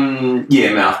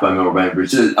 Mouth by Mel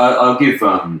Bainbridge. I'll give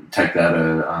Take That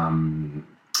a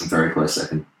very close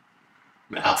second.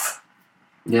 Mouth.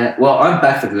 Yeah, well, I'm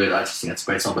back for good. I just think that's a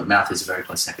great song, but Mouth is a very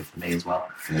close second for me as well.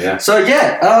 Yeah. So,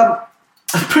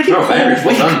 a pretty Mel cool Bainbridge,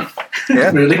 week. well done.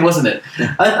 Yeah. Really, wasn't it?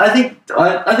 I think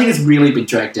it's really been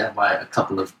dragged down by a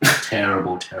couple of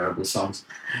terrible, terrible songs.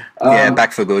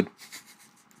 Back for good.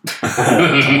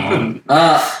 Such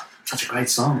a great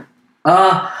song.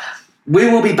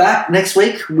 We will be back next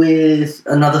week with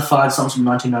another 5 songs from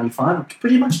 1995, which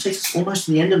pretty much takes us almost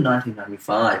to the end of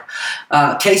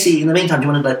 1995. Casey, in the meantime, do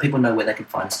you want to let people know where they can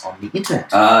find us on the internet?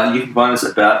 You can find us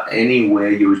about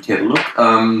anywhere you would care to look.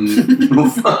 You'll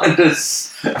find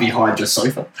us Behind your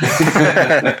sofa.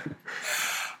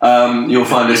 You'll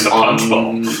find us In the punch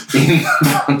bowl. in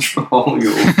the punch bowl.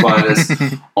 You'll find us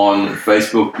on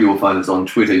Facebook. You'll find us on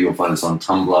Twitter. You'll find us on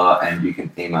Tumblr, and you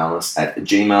can email us at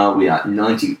Gmail. We are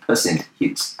 90%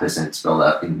 hits, percent spelled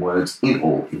out in words in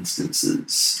all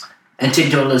instances. And Tim,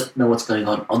 do you want to let us know what's going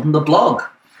on the blog?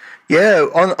 Yeah,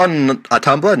 on our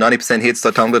Tumblr,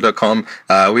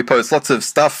 90percenthits.tumblr.com, we post lots of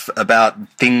stuff about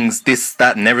things, this,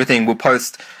 that, and everything. We'll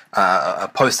post a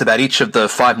post about each of the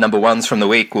 5 number ones from the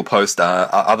week. We'll post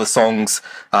other songs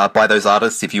by those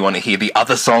artists. If you want to hear the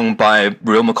other song by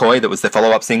Real McCoy that was their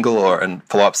follow-up single, or a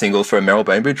follow-up single for Merrill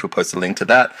Bainbridge, we'll post a link to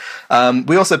that.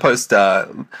 We also post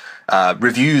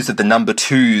reviews of the number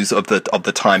 2s of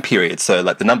the time period. So,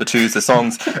 like the number 2s, the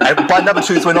songs. And by number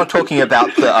 2s, we're not talking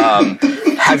about the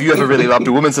Have You Ever Really Loved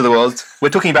a Woman to the World. We're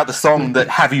talking about the song that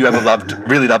Have You Ever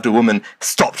Really Loved a Woman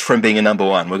stopped from being a number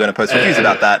 1. We're going to post reviews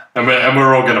about that. And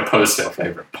we're all going to post our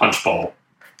favourite punch bowl.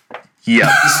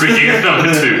 Yeah. Speaking of number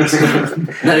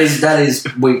 2s. That is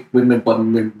when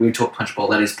we talk Punch Bowl,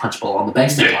 that is Punch Bowl on the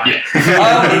Bankstown line.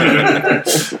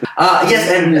 Yes,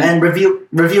 and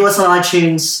review us on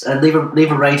iTunes, and leave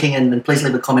a rating, and please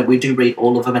leave a comment. We do read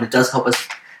all of them, and it does help us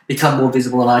become more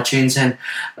visible on iTunes. And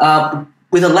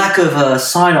with a lack of a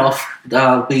sign-off,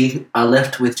 we are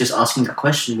left with just asking a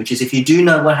question, which is, if you do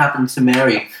know what happened to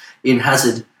Mary in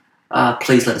Hazard,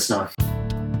 please let us know.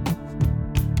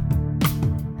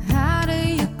 How do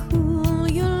you cool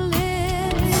your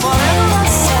lips? Whatever I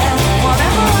said,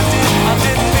 whatever I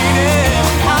didn't mean it.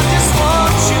 I just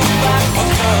want you back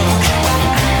for good.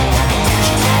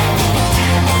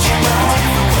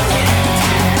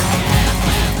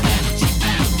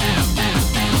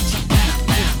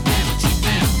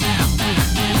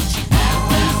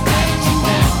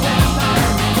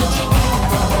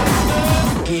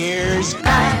 Here's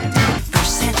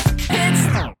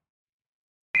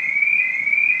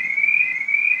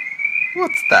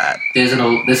What's that? There's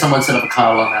someone set up a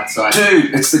car alarm outside.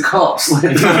 Dude, it's the cops.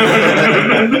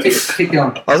 Keep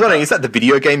going. I was wondering, is that the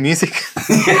video game music?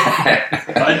 Yeah.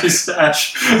 I just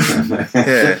stash.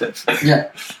 Yeah. Yeah.